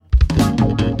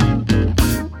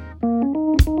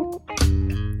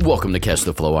Welcome to Catch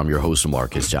the Flow. I'm your host,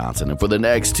 Marcus Johnson. And for the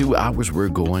next 2 hours, we're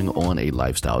going on a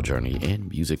lifestyle journey in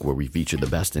music where we feature the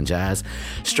best in jazz,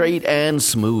 straight and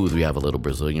smooth. We have a little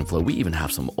Brazilian flow. We even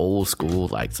have some old school,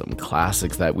 like some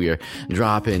classics that we are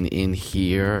dropping in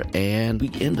here. And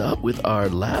we end up with our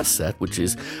last set, which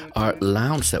is our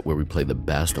lounge set where we play the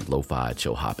best of lo-fi,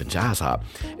 chill hop, and jazz hop.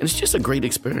 And it's just a great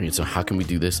experience. So how can we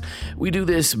do this? We do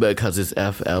this because it's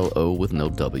FLO with no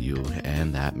W.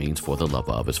 And that means for the love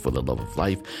of. It's for the love of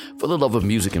life, for the love of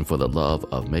music, and for the love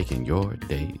of making your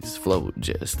days flow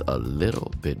just a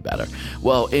little bit better.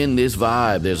 Well, in this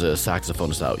vibe, there's a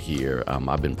saxophonist out here.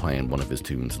 I've been playing one of his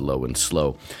tunes, Low and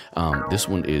Slow. This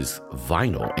one is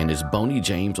Vinyl, and it's Boney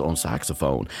James on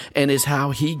saxophone, and it's how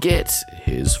he gets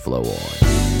his flow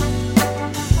on.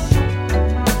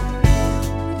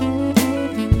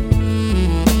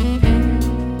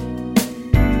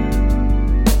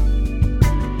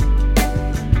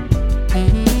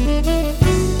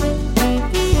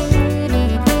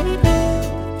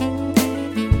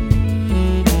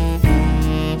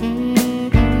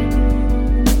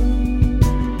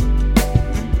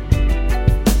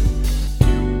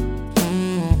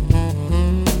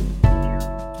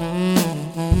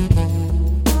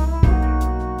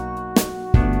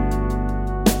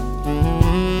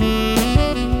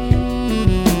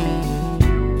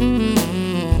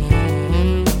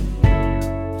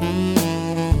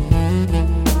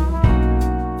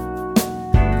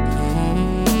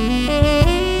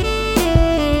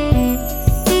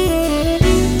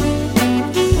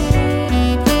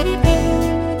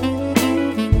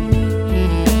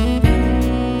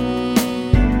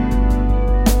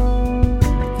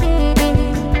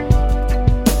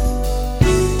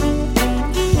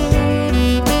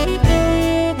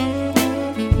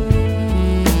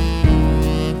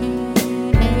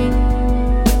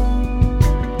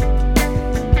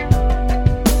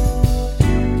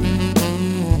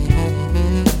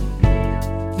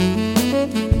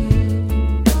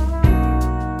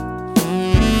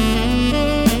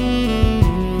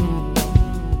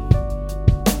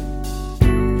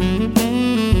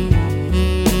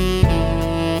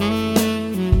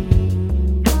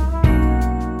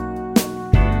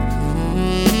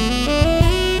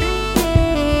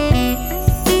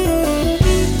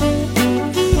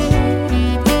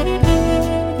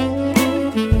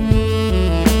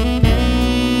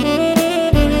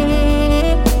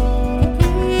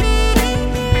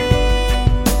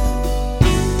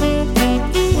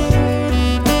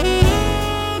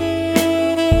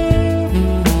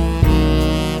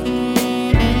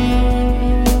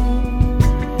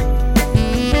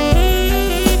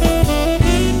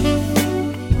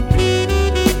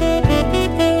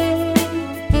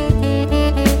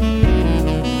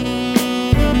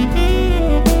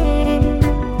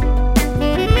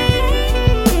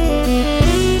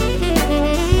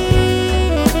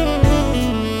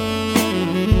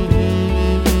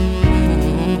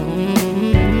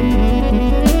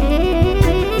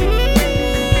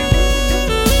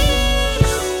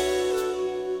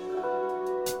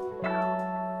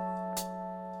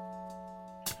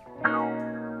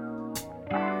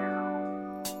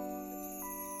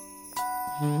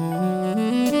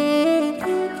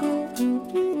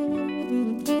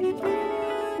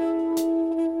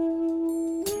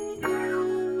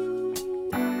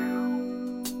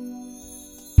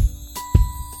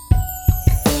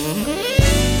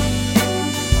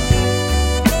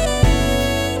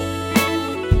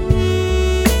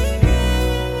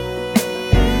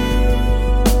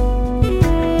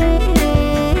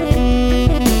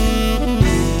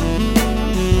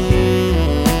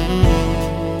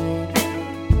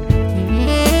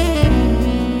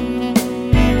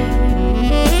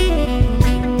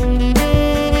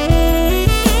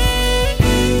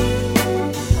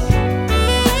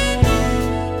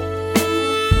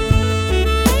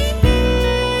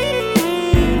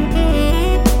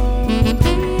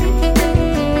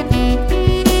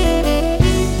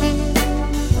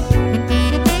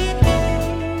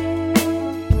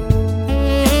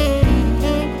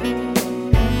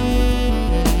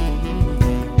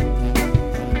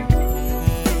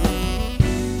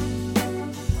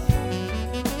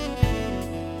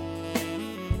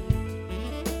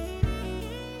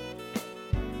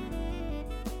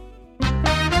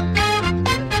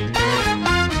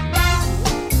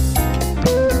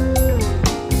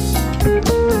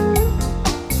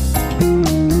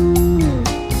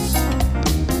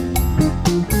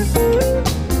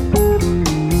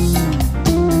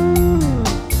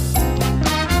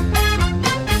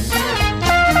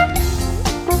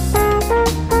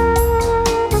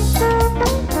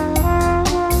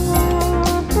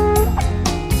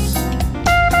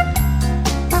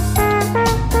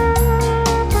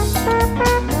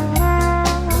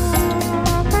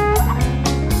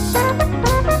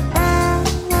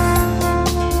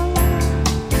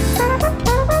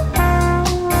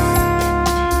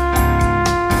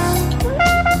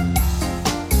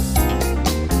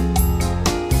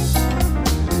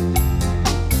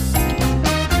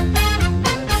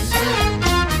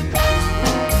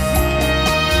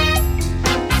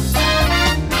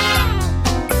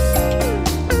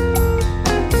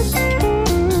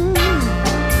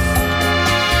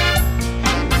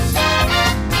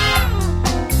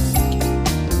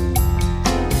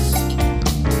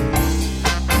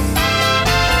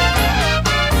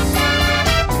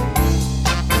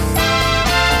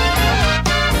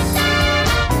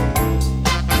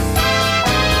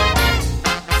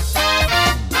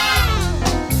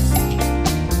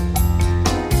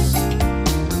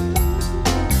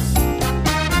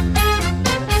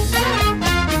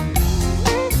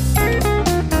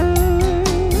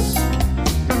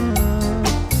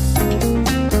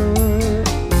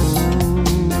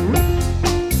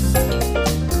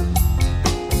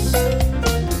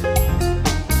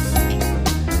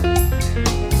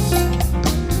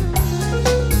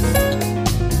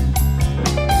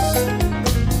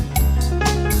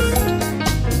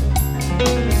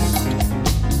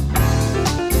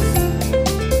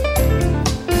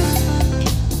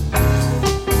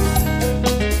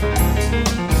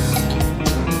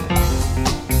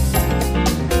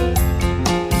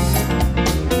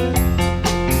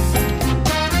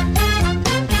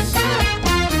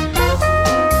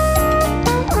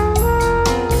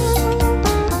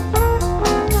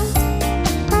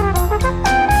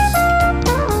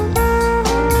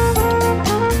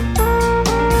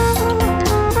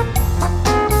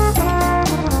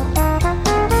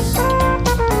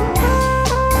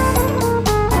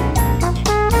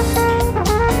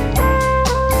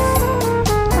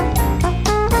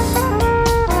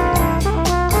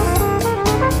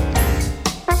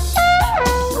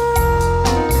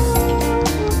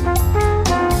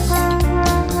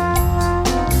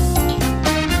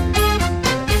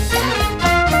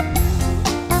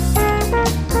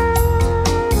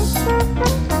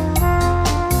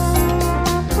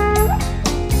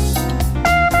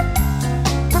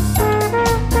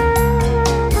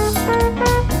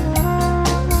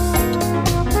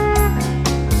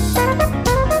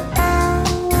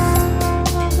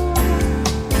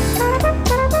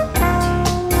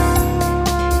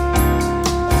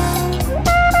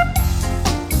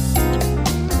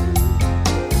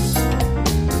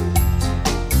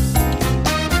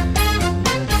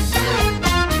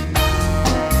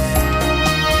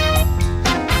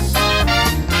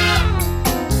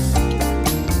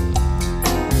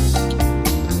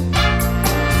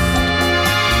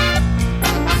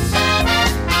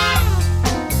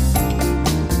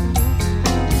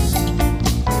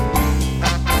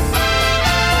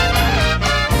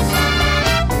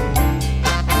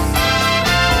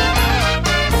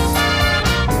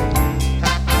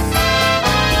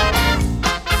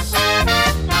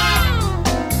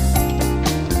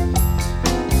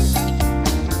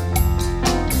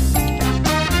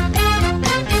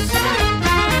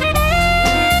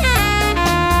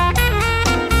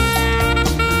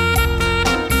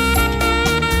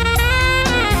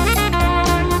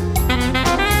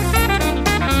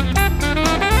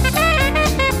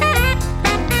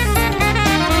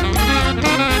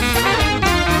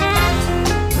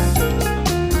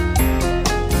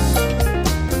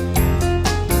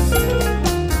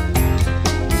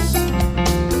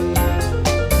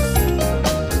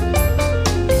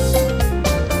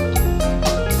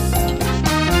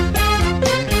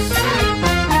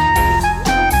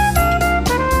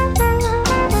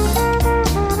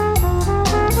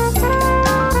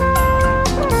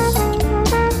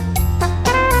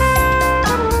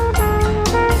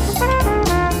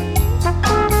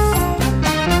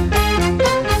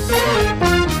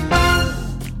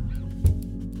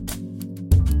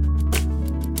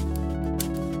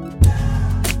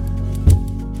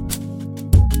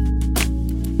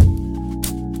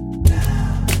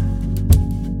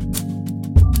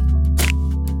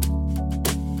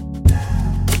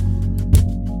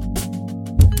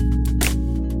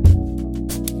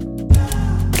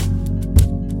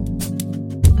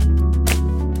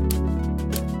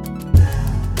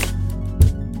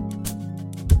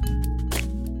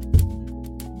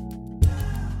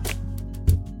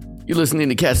 You're listening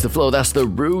to Catch the Flow. That's The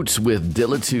Roots with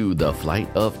Dilla2, The Flight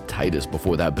of Titus.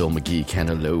 Before that, Bill McGee,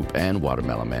 Cantaloupe, and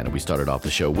Watermelon Man. And we started off the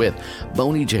show with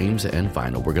Boney James and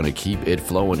Vinyl. We're going to keep it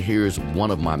flowing. Here's one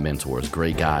of my mentors,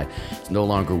 great guy. He's no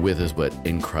longer with us, but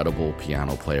incredible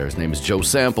piano player. His name is Joe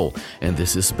Sample, and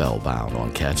this is Spellbound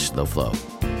on Catch the Flow.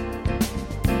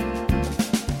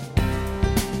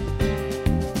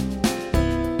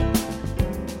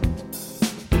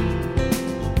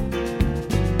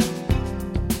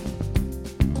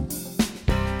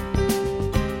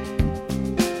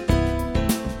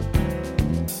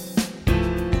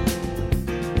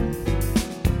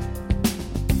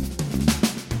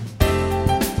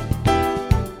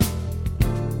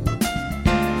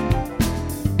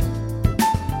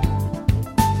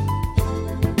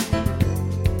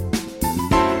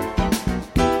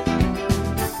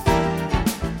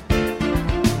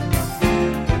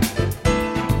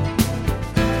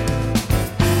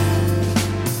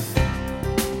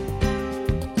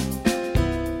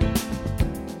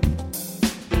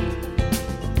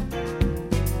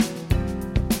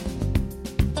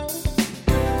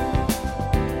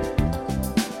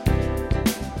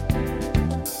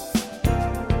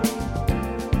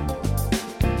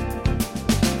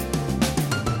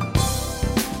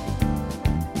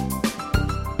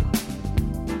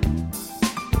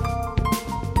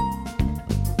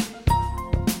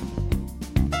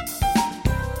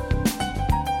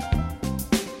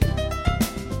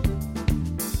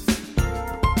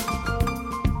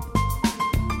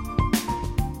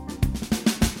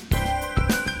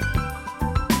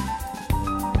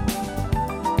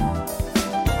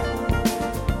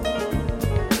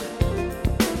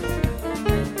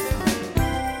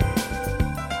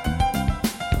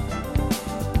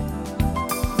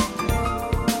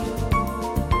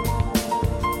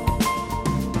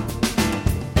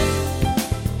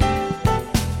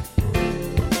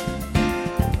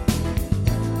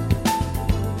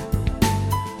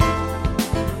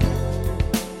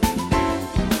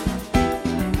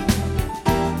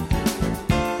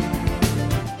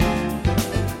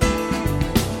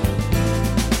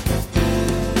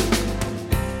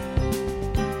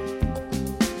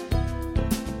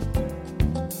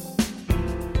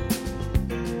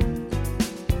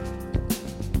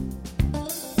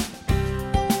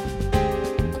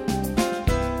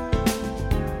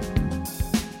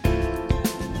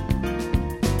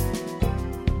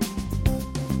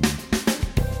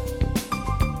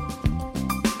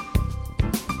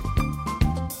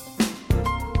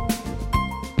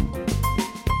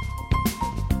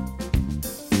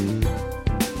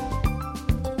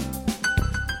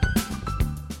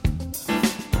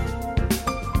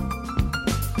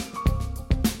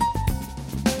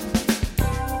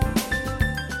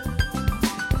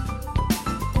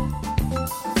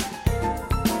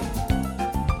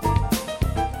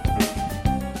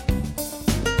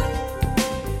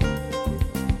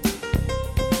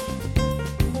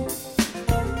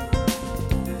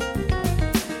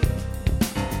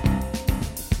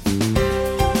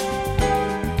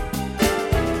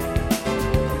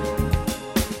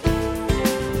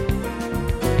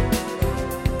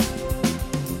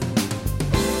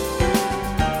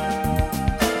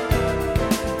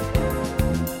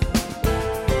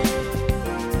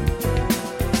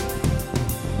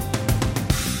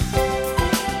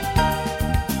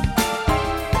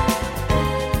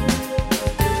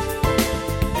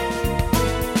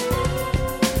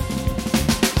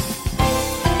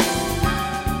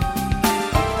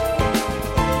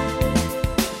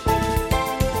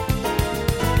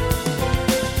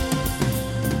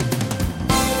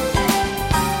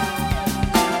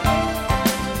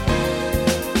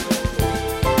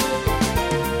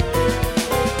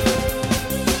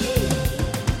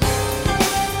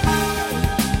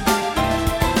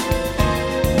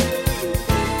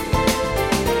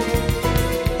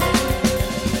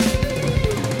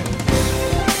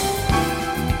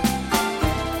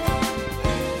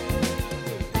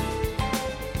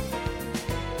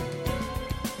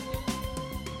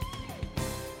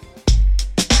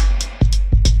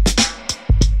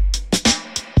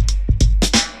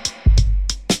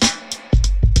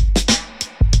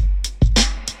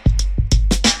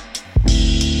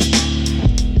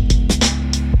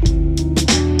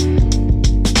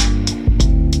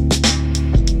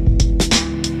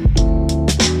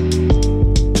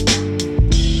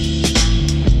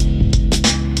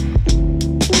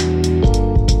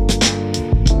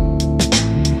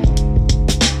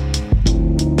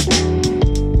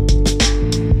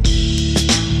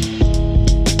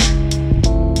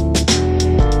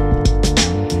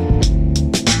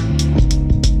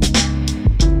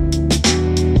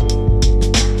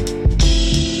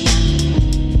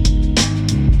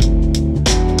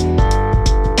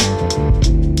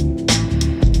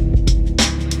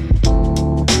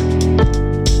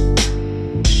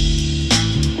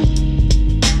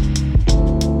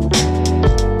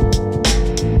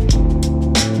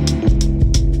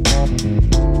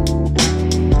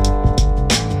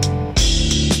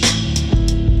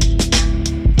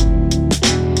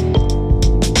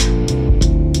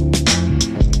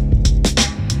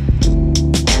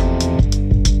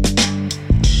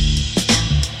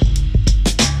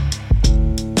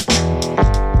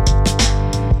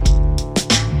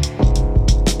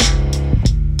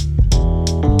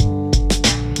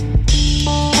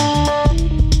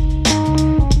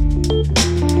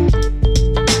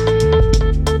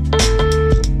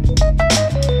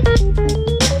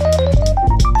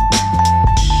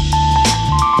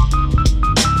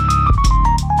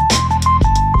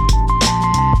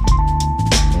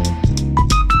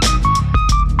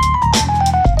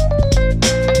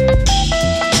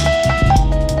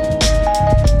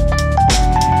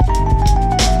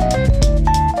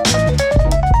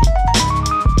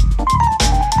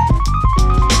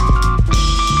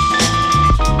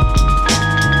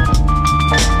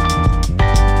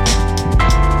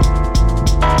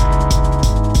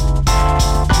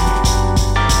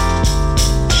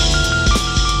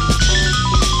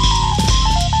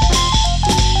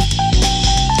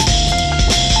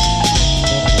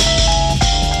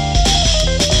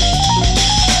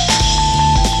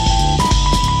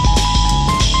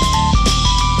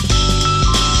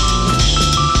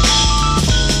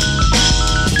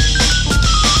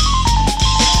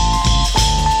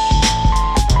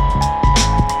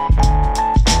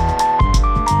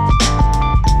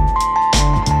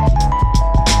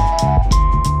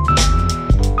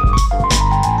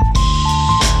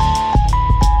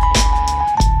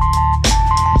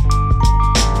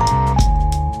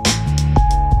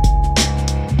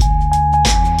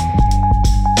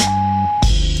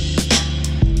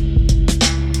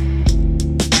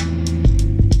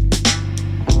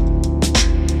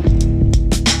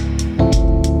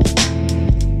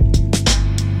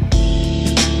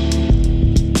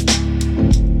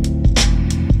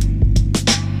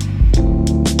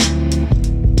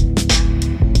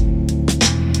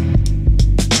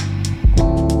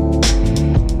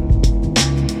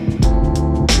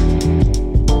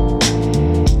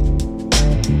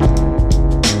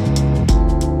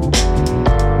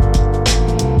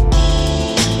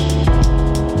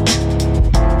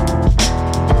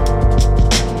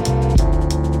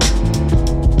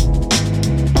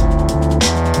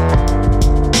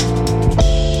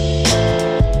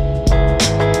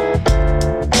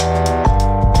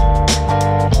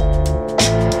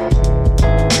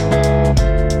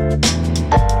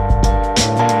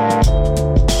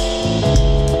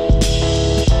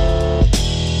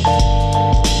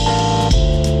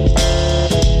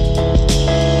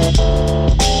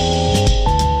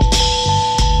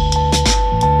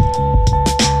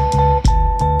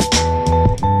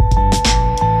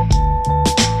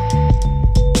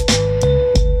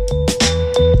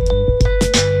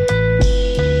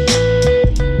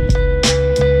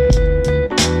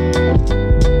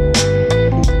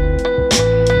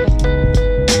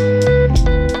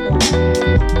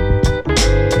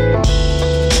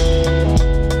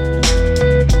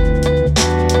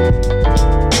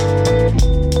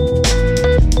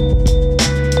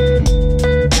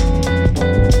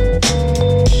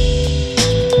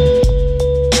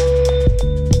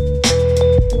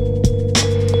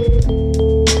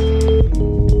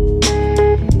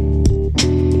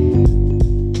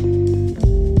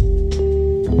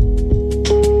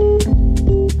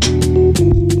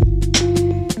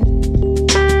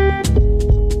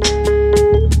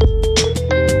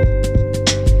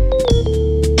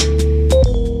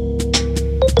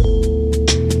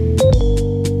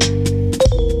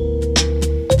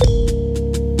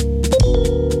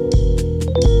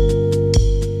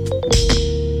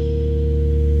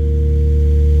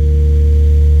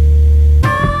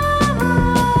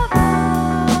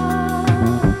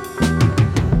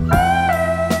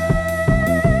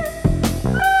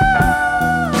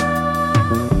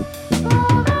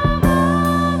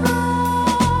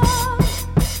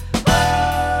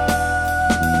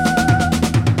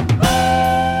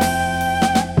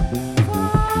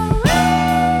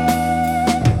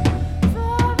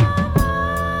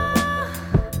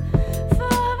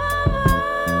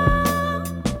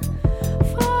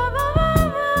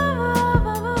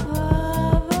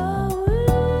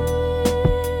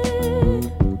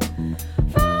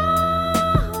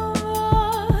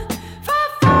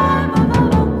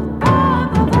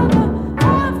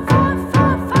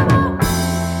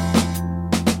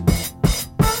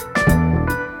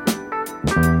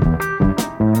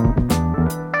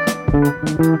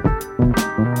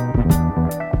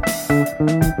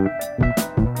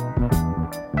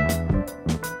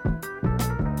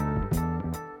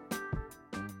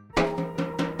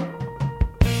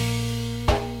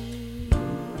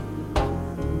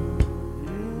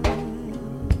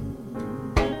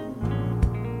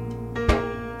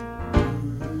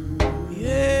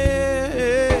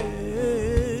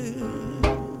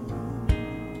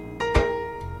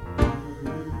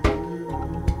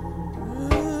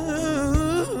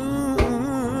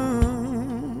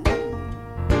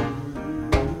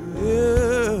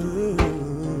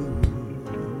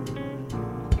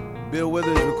 Bill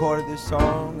Withers recorded this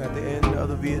song at the end of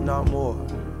the Vietnam War.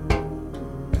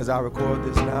 As I record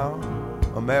this now,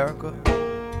 America,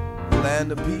 the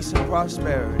land of peace and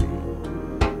prosperity,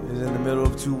 is in the middle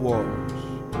of two wars.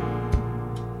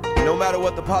 No matter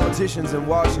what the politicians in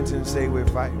Washington say we're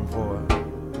fighting for,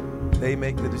 they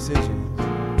make the decisions.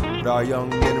 But our young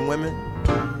men and women,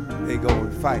 they go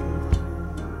and fight.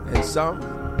 And some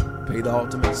pay the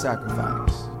ultimate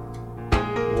sacrifice.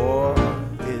 War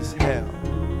is hell.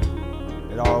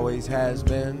 It always has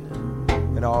been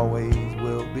and always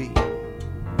will be.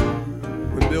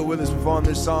 When Bill Withers performed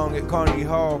this song at Carnegie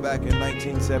Hall back in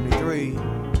 1973,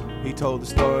 he told the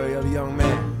story of a young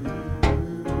man.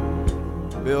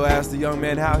 Bill asked the young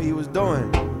man how he was doing.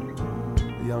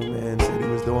 The young man said he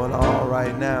was doing all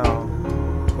right now,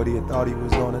 but he had thought he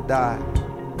was gonna die.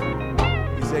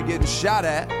 He said getting shot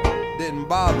at didn't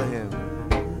bother him.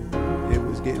 It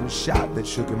was getting shot that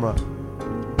shook him up.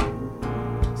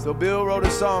 So Bill wrote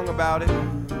a song about it,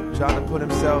 trying to put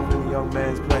himself in the young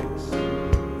man's place.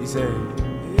 He said,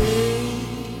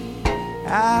 hey,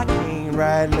 I can't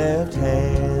write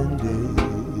left-handed.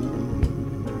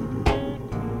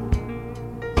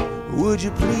 Would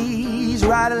you please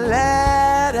write a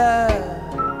letter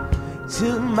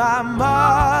to my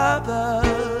mother?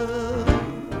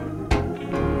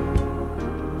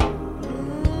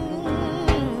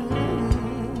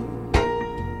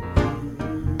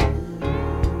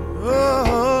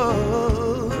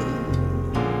 Oh,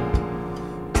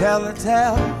 tell her to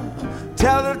tell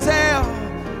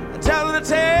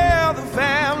the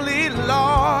family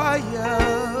lawyer.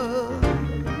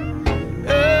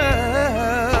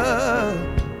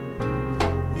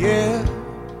 Yeah,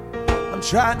 I'm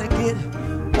trying to get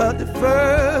a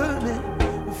deferment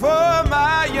for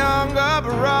my younger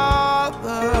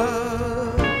brother.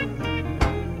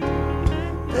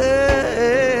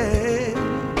 Hey,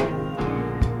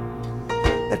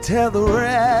 tell the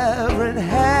Reverend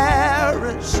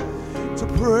Harris to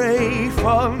pray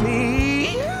for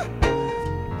me.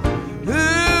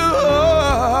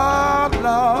 Oh,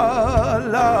 Lord,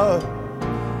 Lord,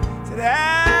 said I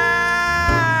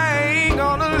ain't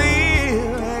gonna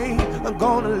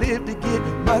live to get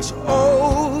much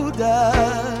older.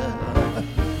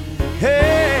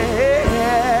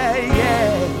 Hey,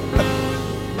 yeah.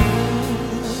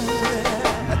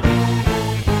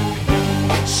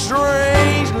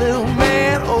 Strange little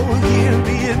man over here in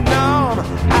Vietnam.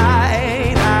 I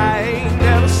ain't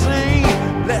never seen.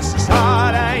 Bless his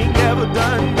heart, I ain't never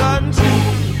done to.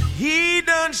 He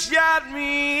done shot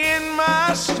me in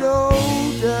my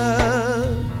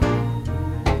shoulder.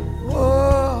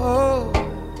 Oh,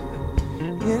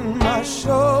 in my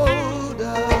shoulder.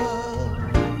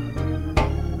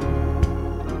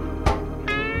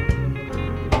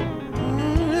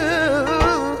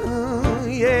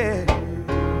 Yeah.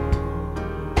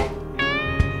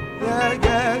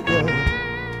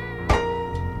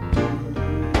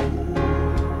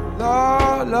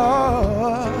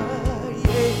 Lord,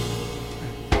 yeah.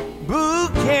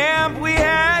 Boot camp, we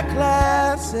had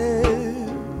classes,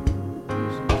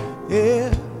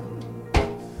 yeah.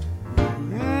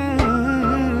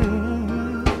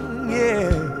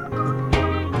 Yeah.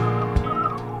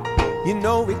 You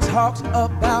know, we talked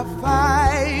about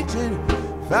fighting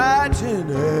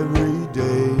every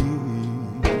day.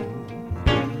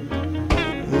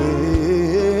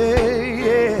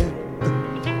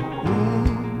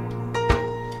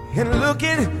 And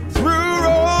looking through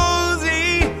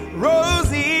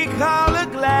rosy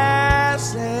colored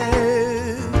glasses.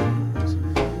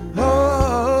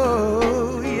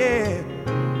 Oh, yeah.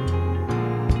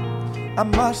 I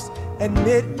must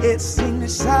admit it seemed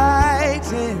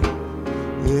exciting.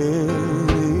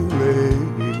 Anyway.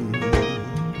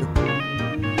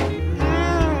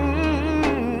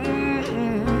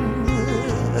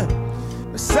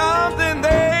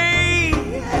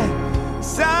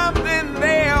 Something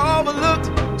they overlooked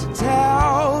to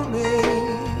tell me.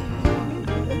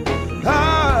 Oh,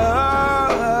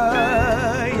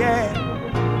 yeah.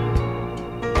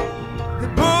 The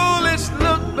bullets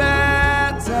look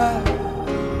better,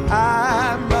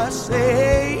 I must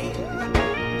say.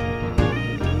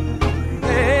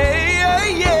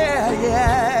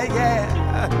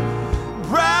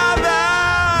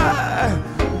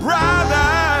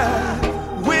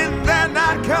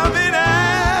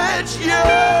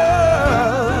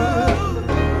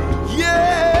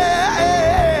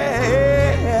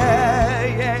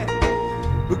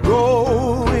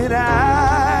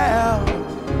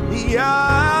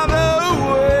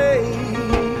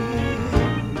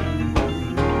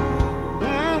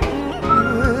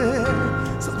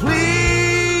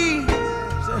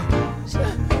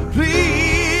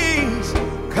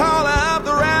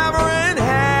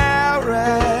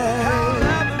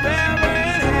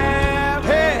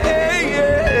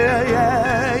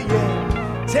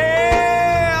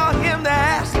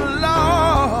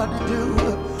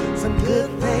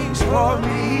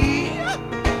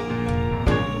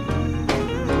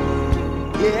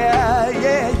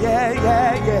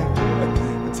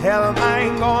 Tell him I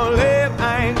ain't gonna live,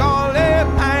 I ain't gonna live,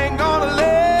 I ain't gonna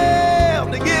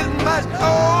live to get much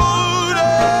older.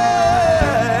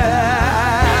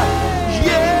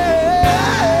 Yeah,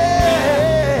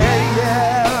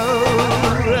 yeah.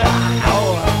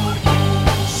 Oh,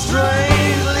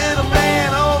 strange little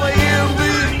man over here in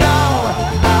Vietnam.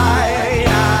 I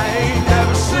ain't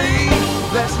never seen.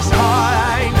 Bless his heart,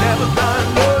 I ain't never done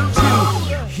no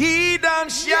two. He done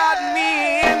shot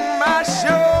me in my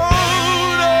shoulder.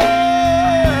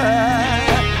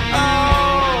 Oh,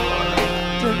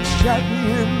 done shot me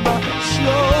in my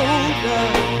shoulder.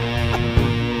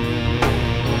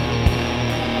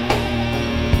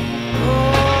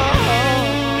 Oh,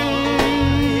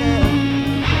 yeah.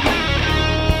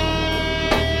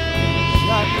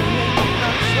 Shot me in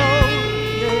my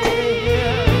shoulder,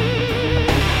 yeah.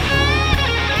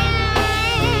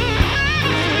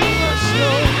 My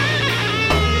shoulder,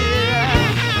 yeah.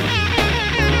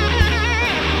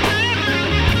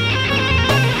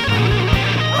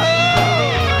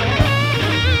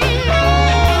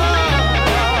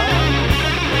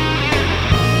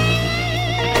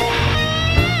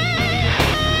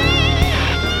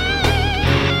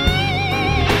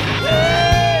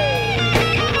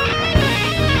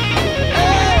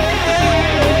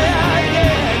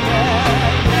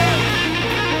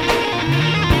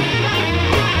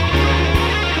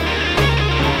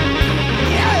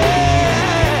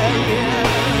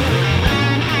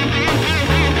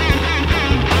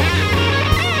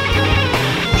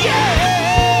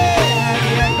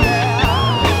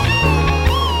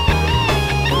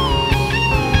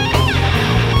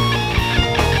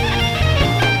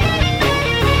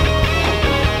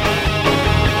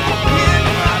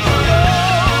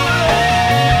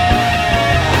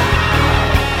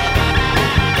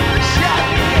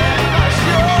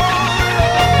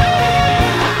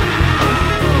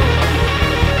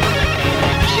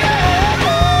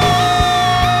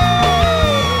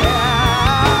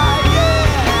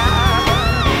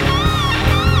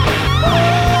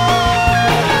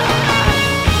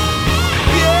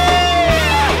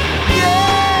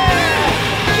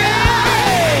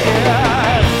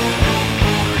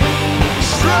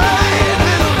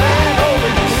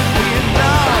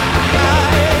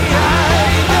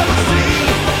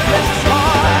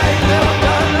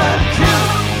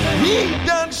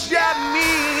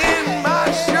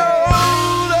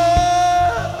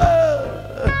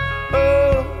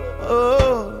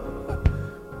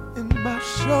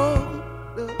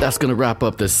 That's going to wrap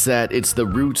up the set. It's The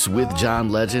Roots with John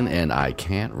Legend and I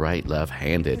Can't Write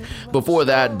Left-Handed. Before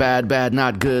that, Bad, Bad,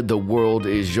 Not Good, The World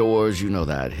Is Yours. You know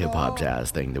that hip-hop jazz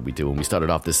thing that we do. And we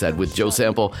started off the set with Joe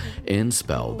Sample in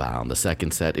Spellbound. The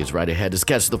second set is right ahead to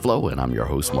Catch the Flow, and I'm your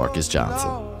host, Marcus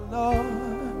Johnson. Lord,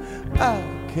 I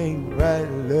can't write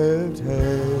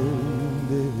left-handed.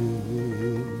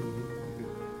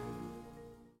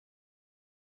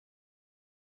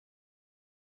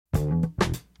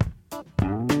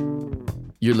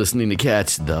 You're listening to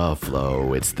Catch the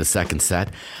Flow. It's the second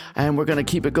set, and we're going to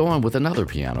keep it going with another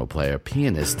piano player,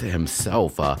 pianist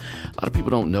himself. A lot of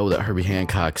people don't know that Herbie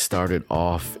Hancock started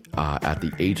off at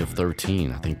the age of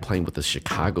 13, I think, playing with the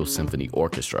Chicago Symphony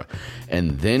Orchestra,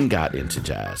 and then got into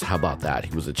jazz. How about that?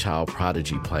 He was a child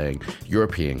prodigy playing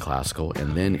European classical,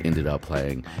 and then ended up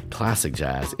playing classic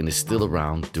jazz, and is still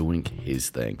around doing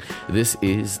his thing. This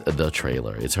is The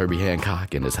Trailer. It's Herbie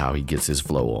Hancock, and it's how he gets his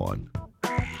flow on.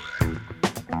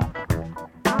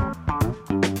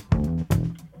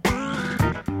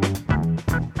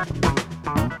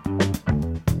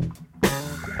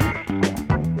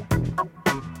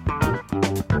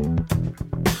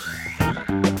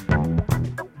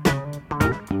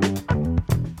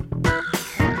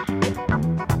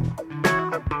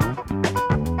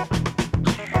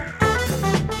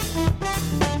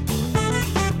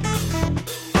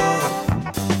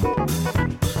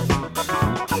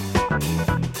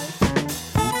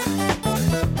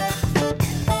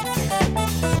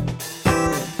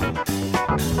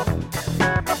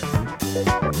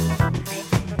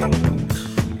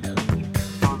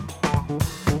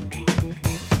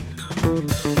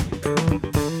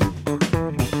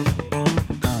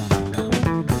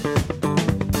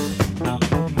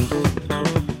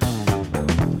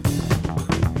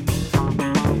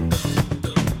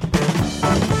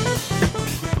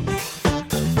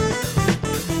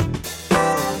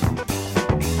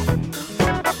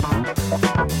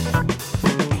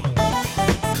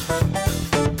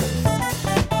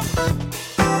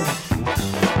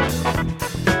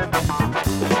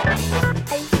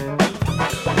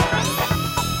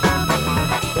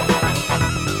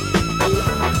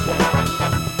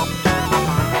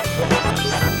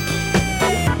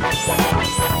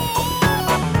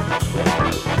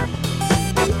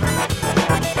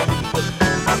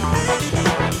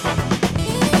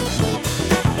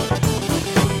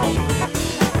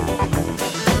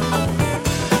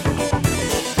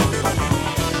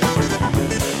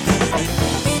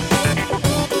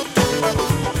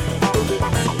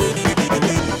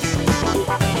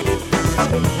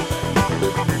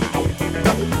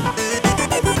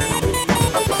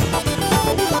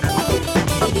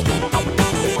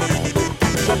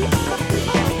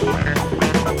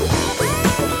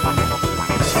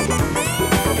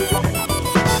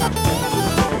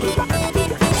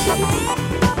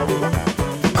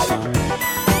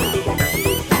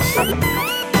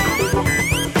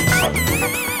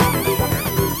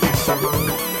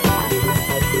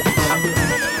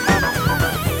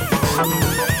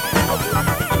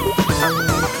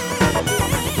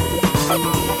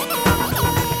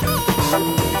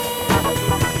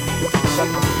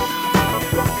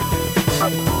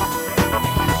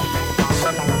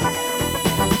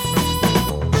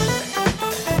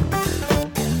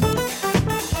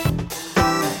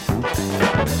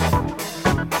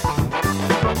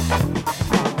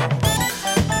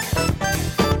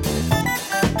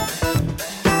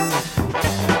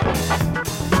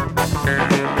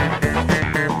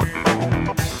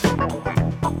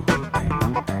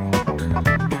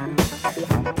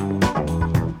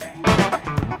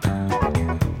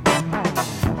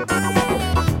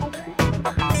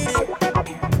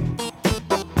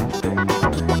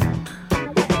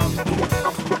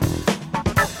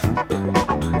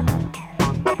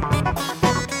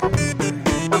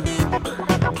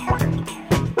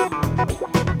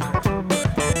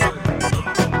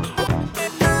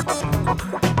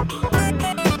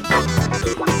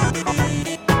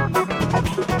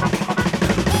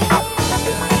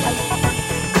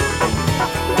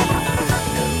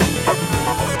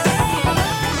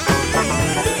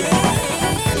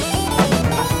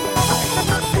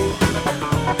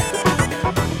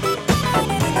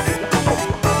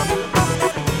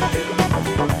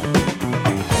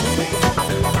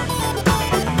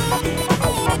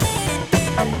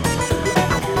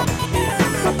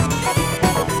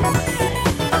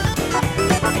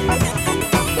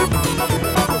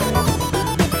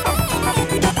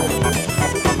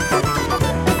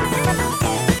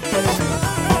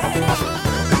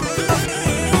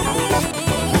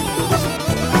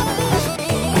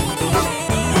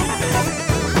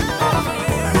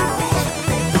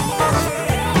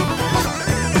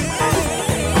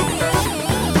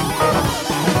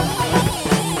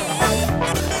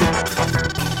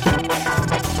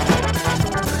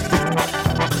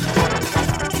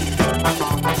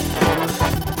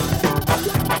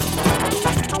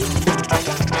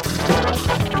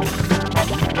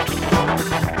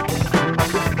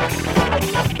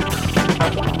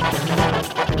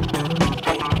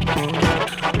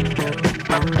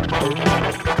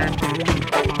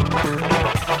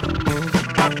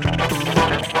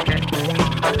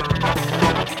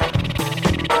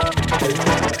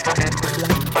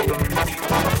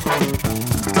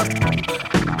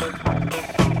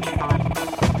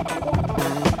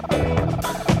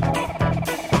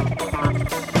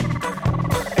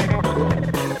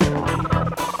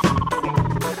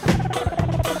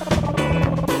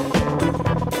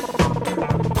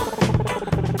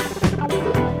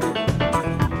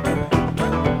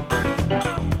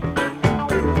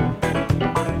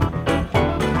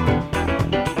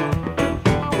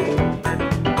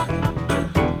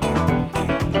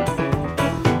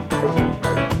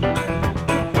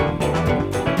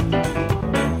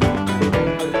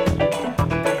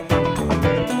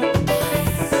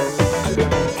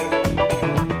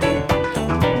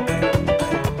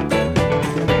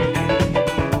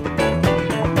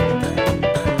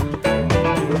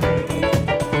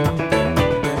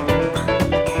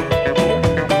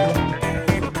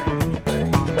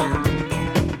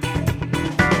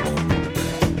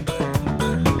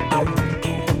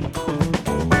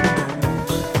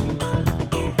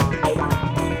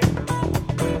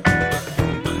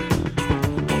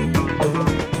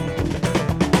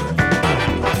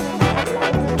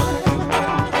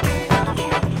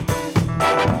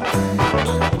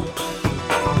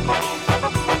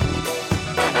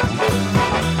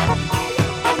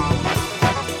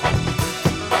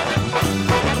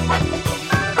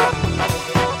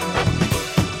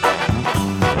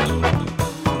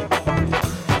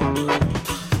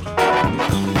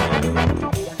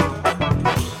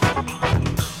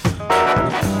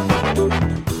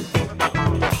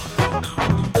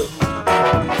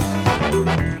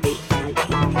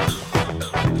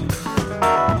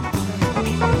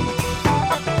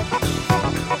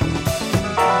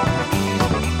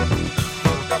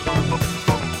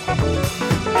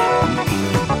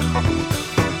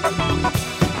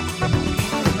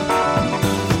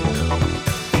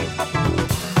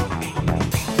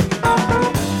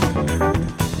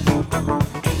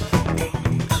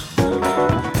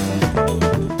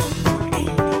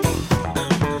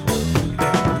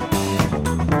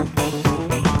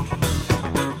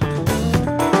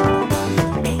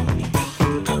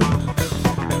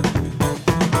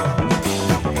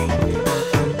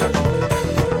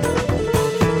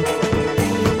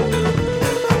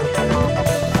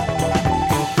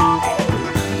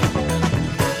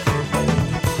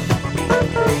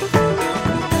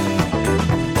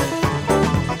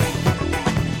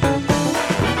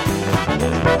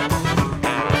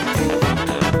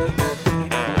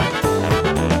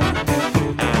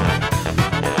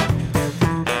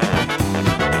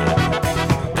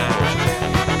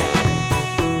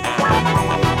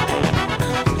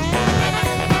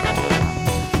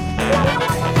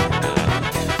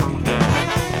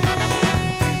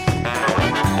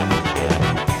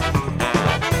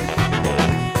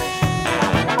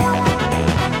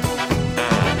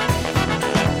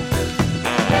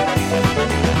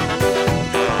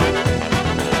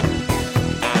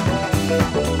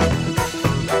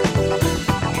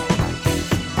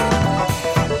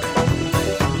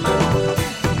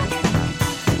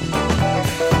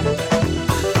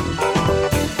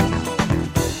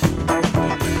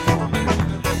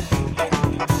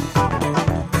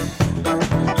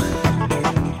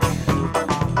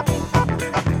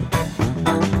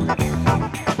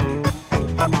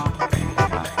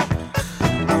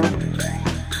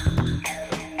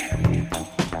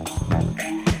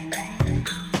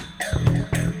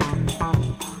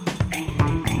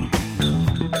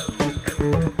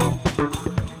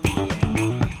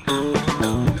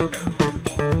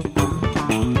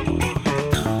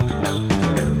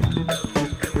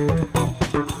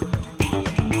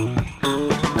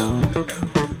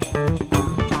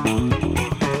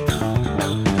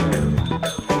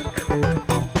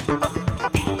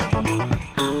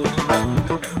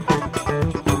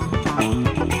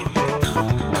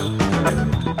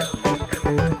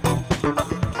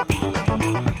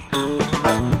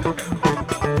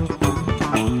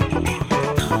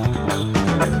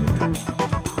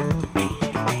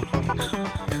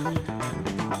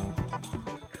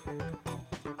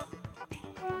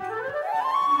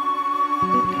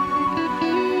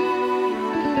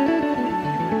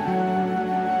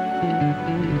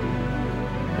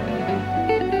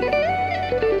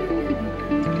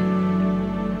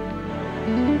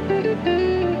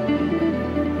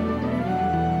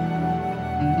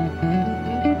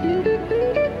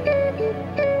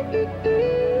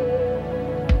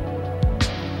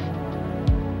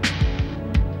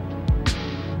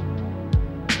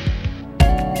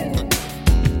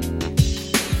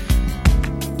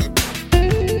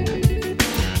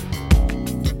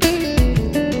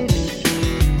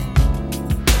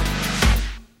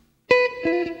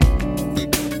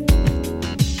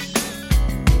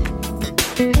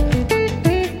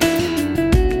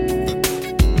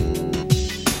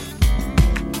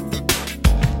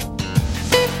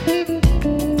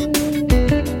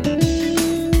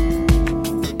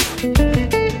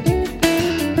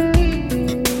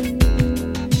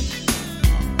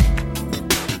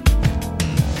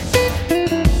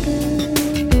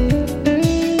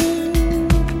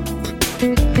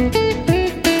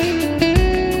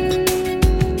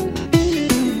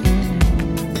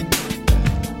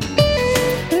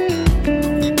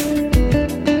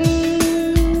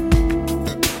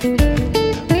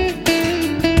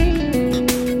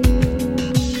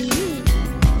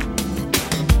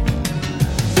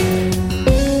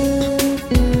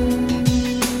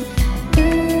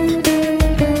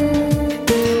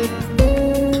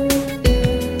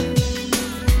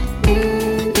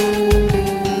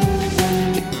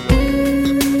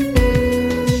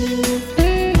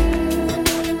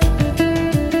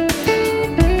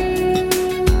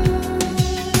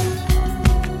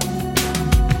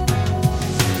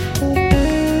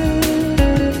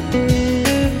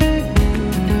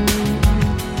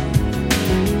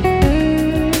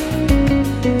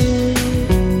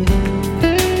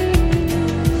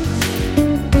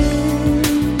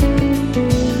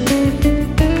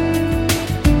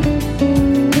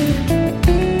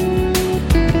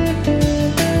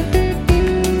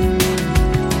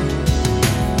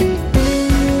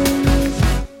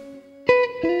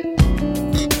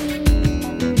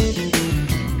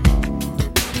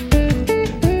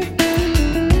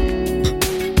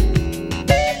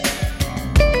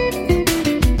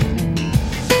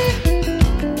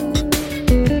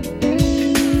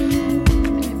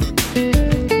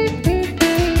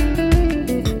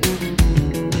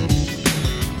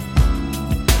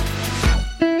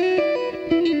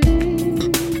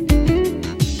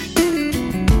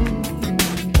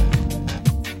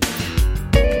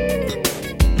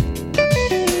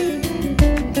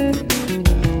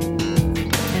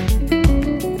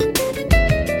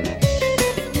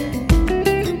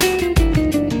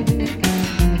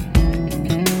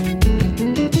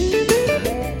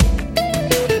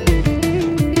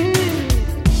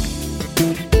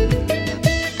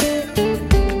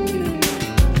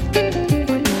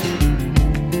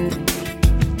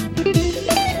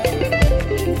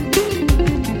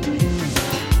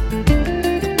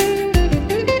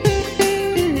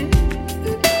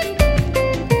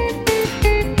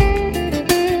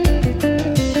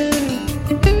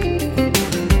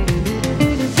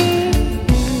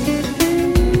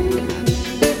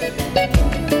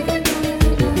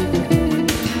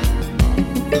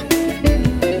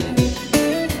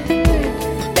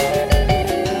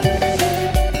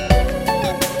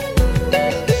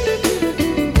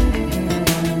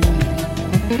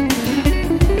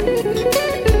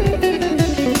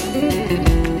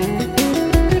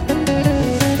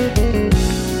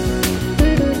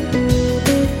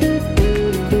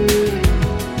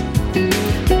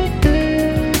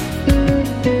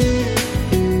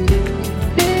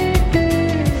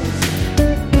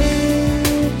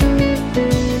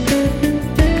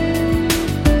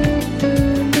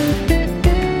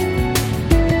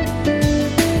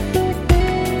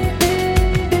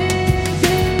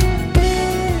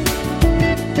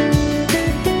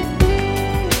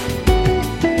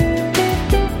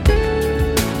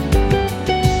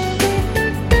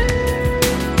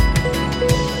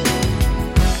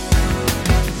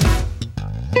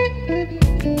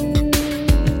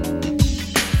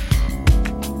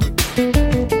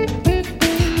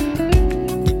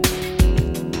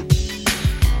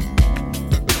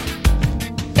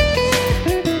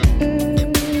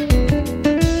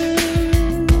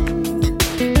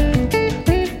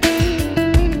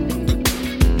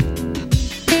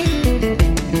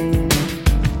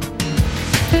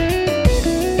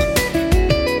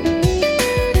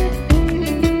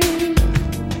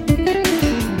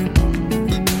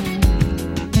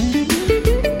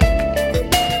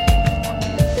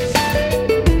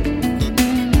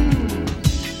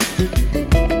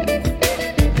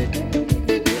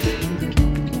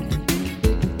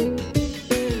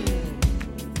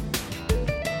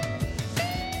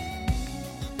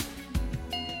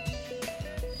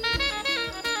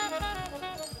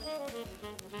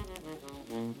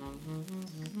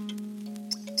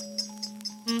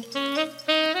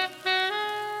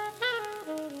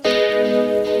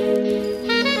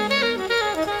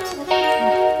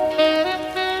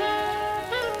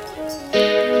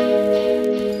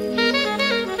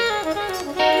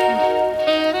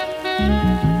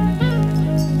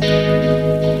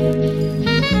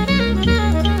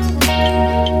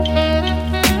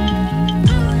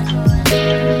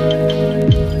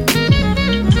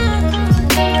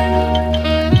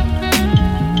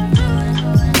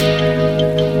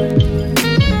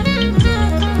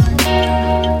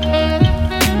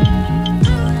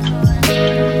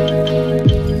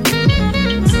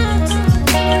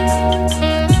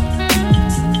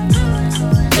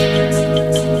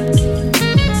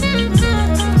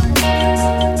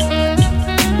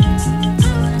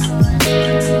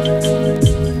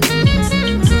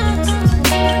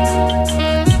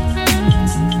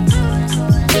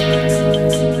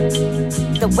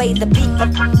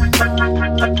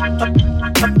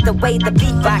 way the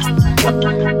beat rock,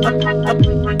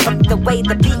 the way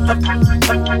the beat,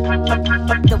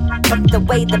 the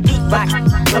way the beat rock,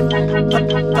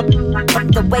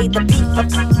 the way the beat,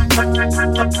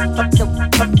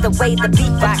 the way the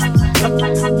beat rock,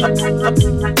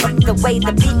 the way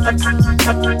the beat,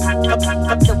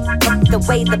 the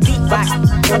way the beat rock,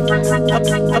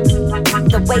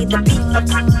 the way the beat,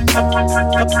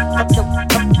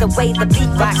 the way the beat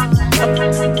rock,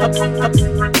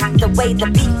 the way the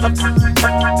beat.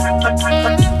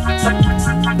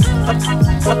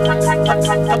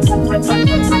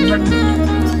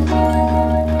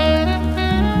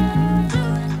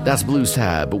 That's Blues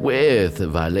Tab with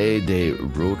Valet de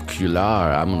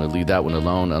Roquelaire. I'm going to leave that one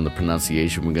alone on the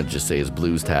pronunciation. We're going to just say it's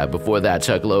Blues Tab. Before that,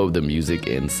 Chuck Lowe, The Music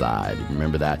Inside.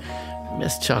 Remember that?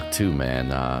 Miss Chuck too, man.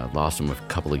 Lost him a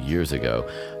couple of years ago.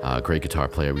 Great guitar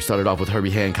player. We started off with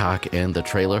Herbie Hancock and The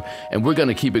Trailer, and we're going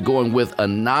to keep it going with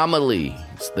Anomaly.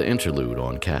 It's the interlude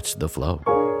on Catch the Flow.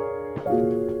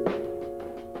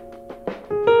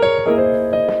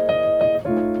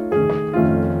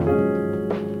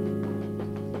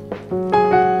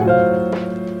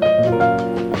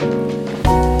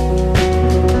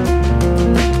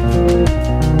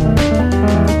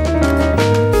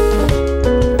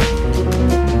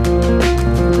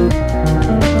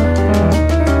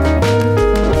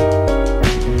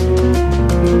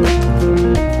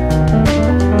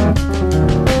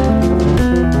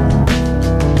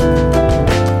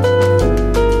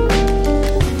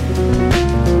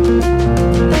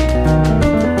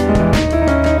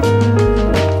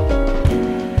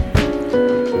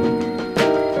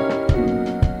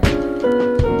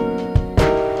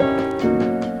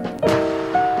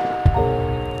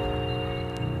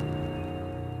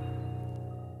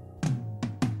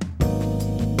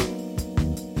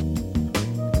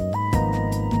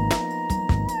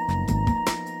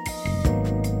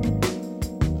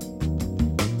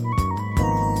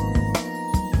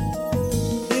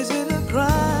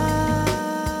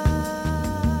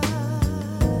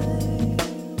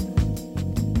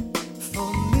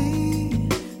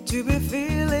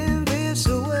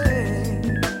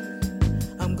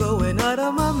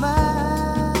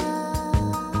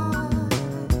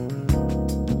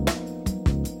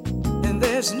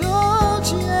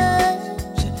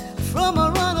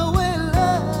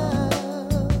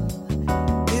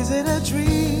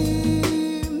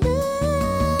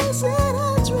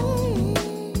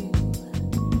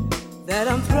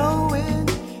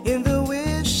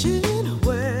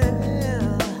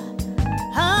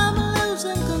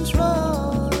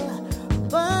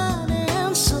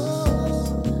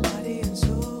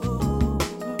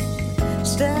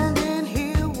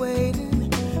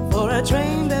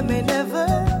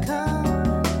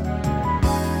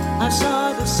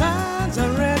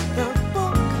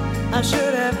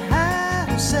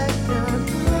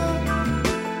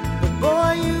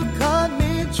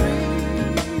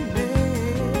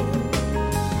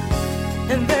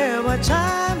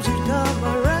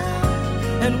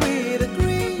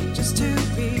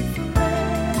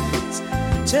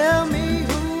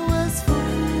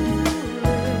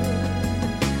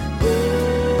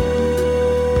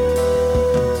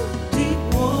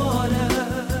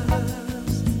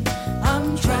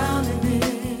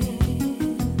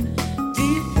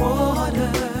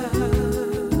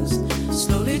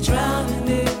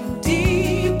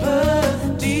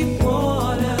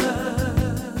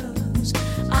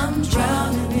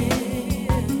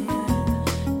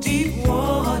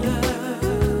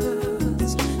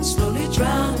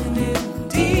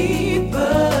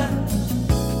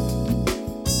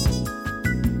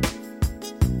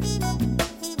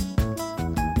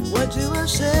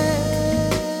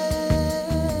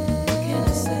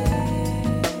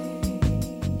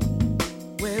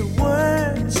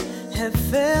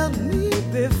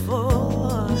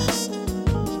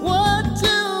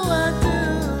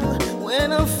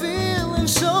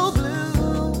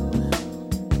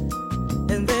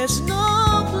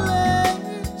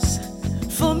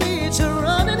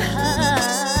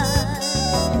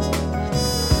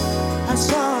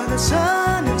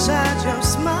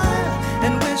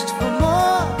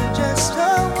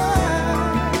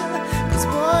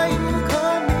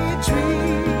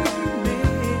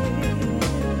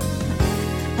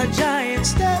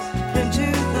 Step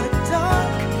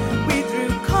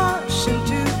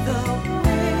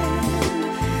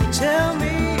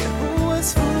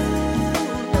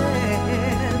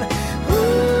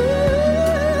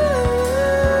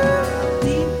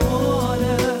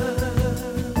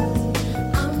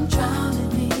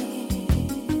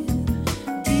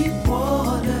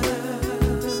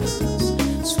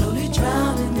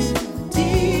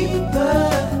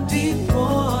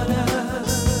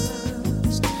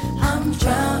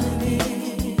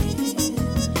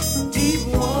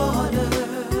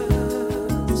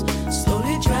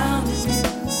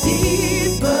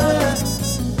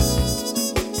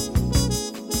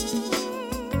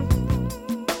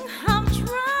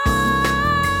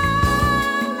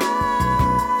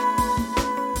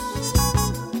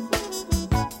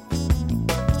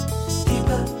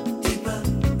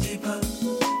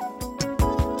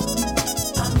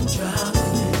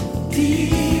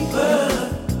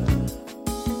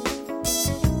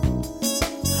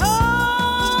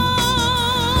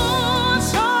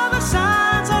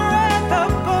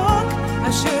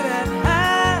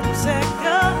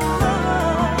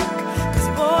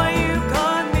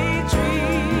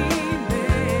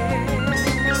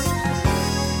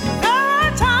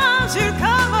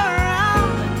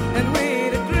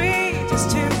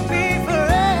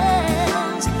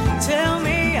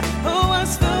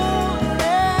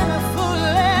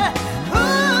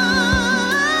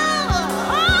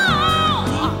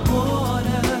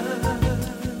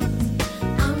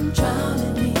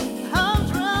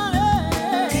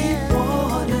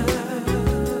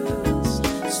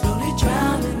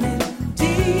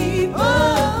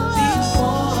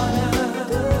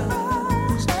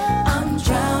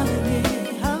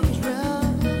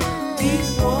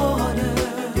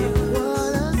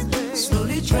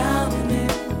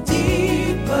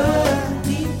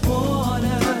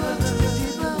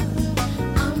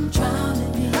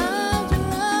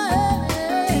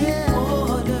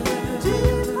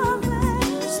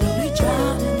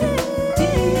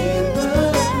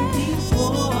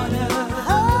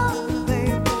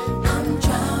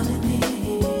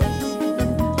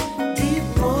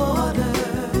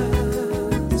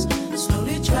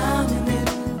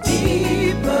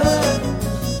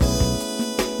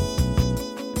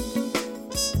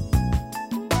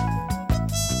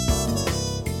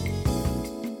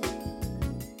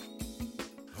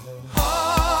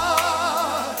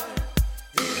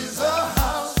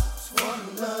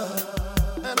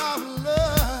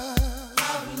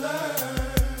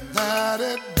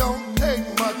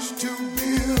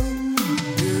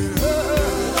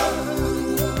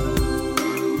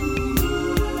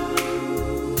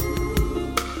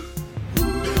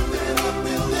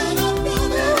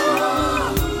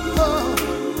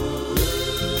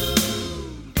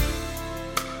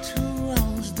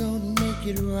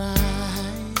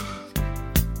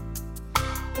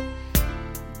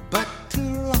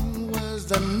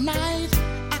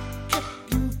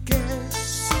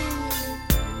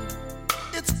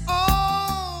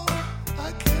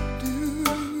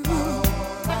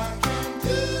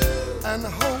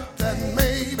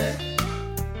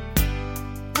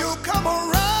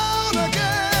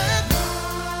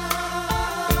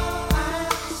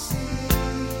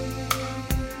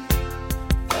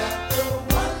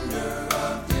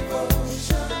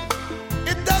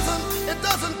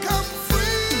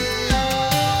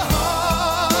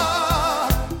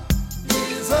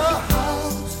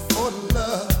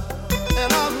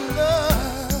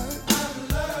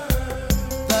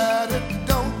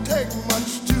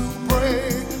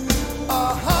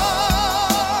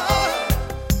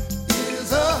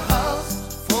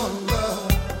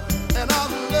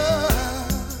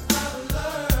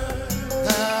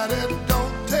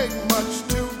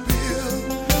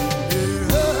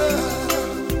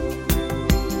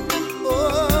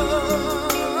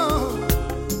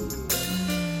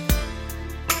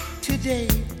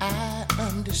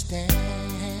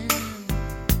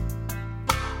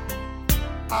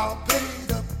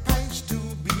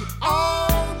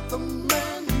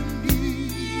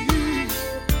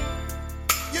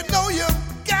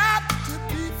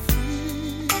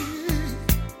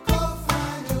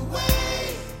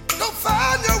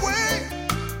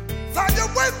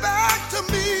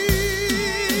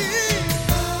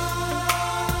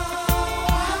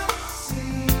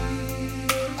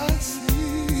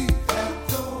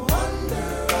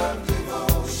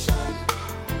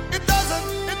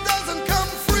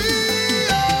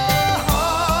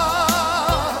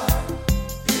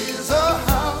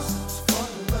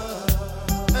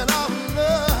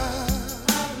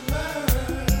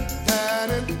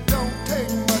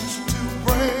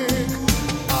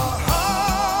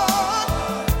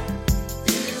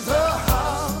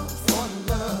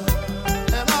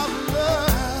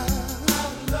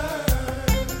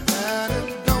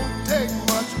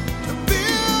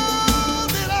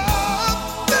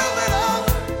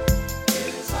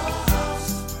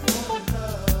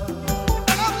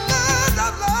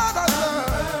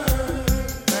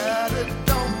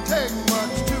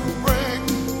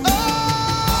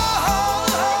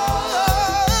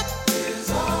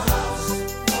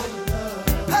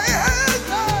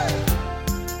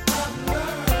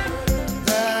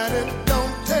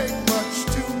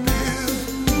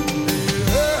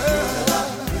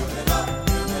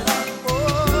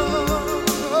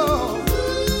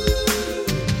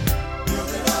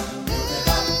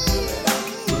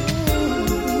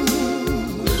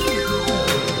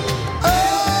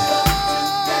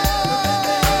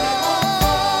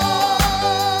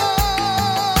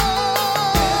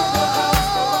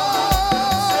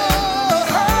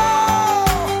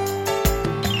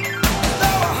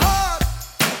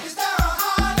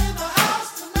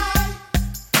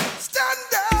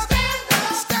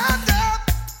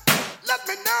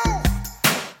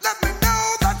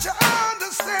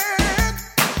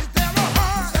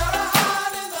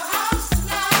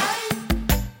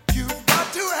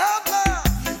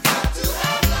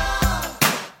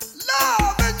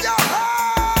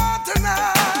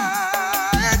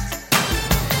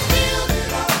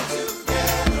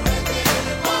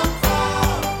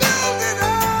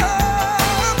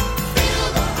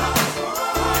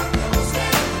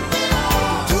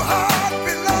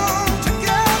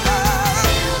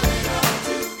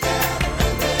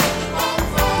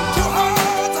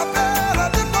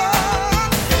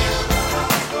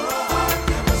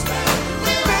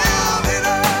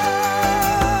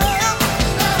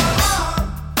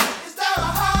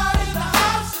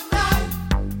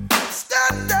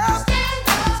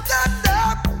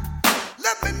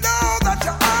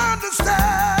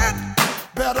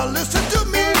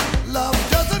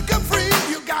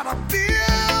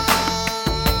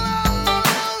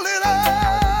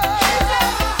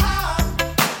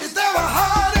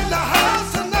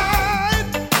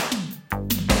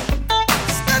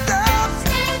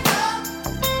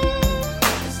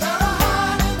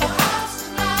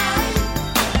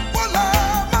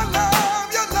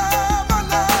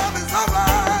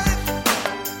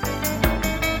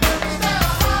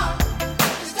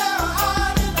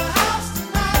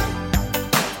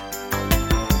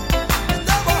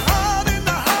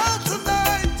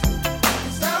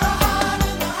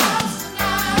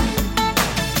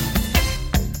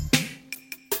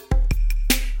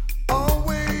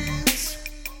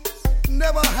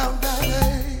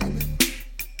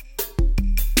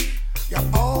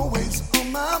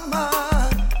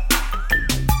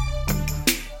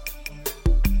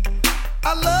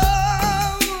I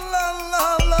love, love,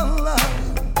 love, love,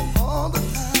 love all the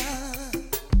time.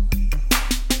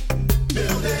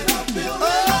 Build it up, build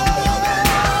it up.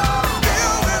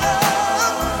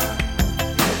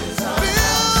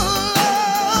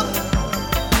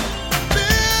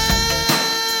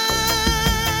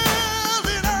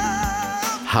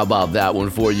 How about that one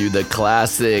for you? The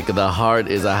classic, The Heart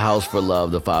is a House for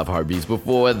Love, the 5 Heartbeats.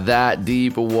 Before that,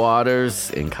 Deep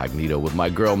Waters, Incognito with my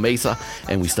girl Mesa.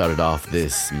 And we started off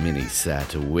this mini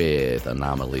set with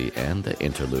Anomaly and the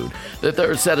interlude. The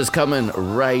third set is coming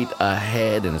right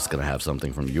ahead, and it's going to have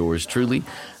something from yours truly.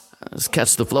 Let's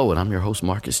catch the flow, and I'm your host,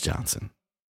 Marcus Johnson.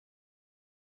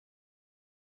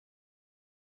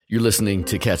 You're listening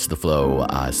to Catch the Flow.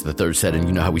 It's the third set, and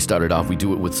you know how we started off. We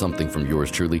do it with something from yours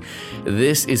truly.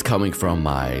 This is coming from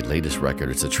my latest record.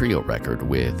 It's a trio record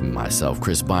with myself,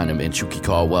 Chris Bynum, and Chucky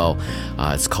Caldwell.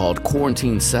 It's called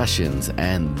Quarantine Sessions,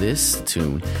 and this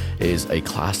tune is a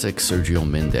classic Sergio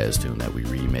Mendes tune that we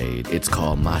remade. It's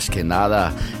called Más Que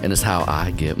Nada, and it's how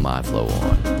I get my flow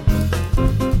on.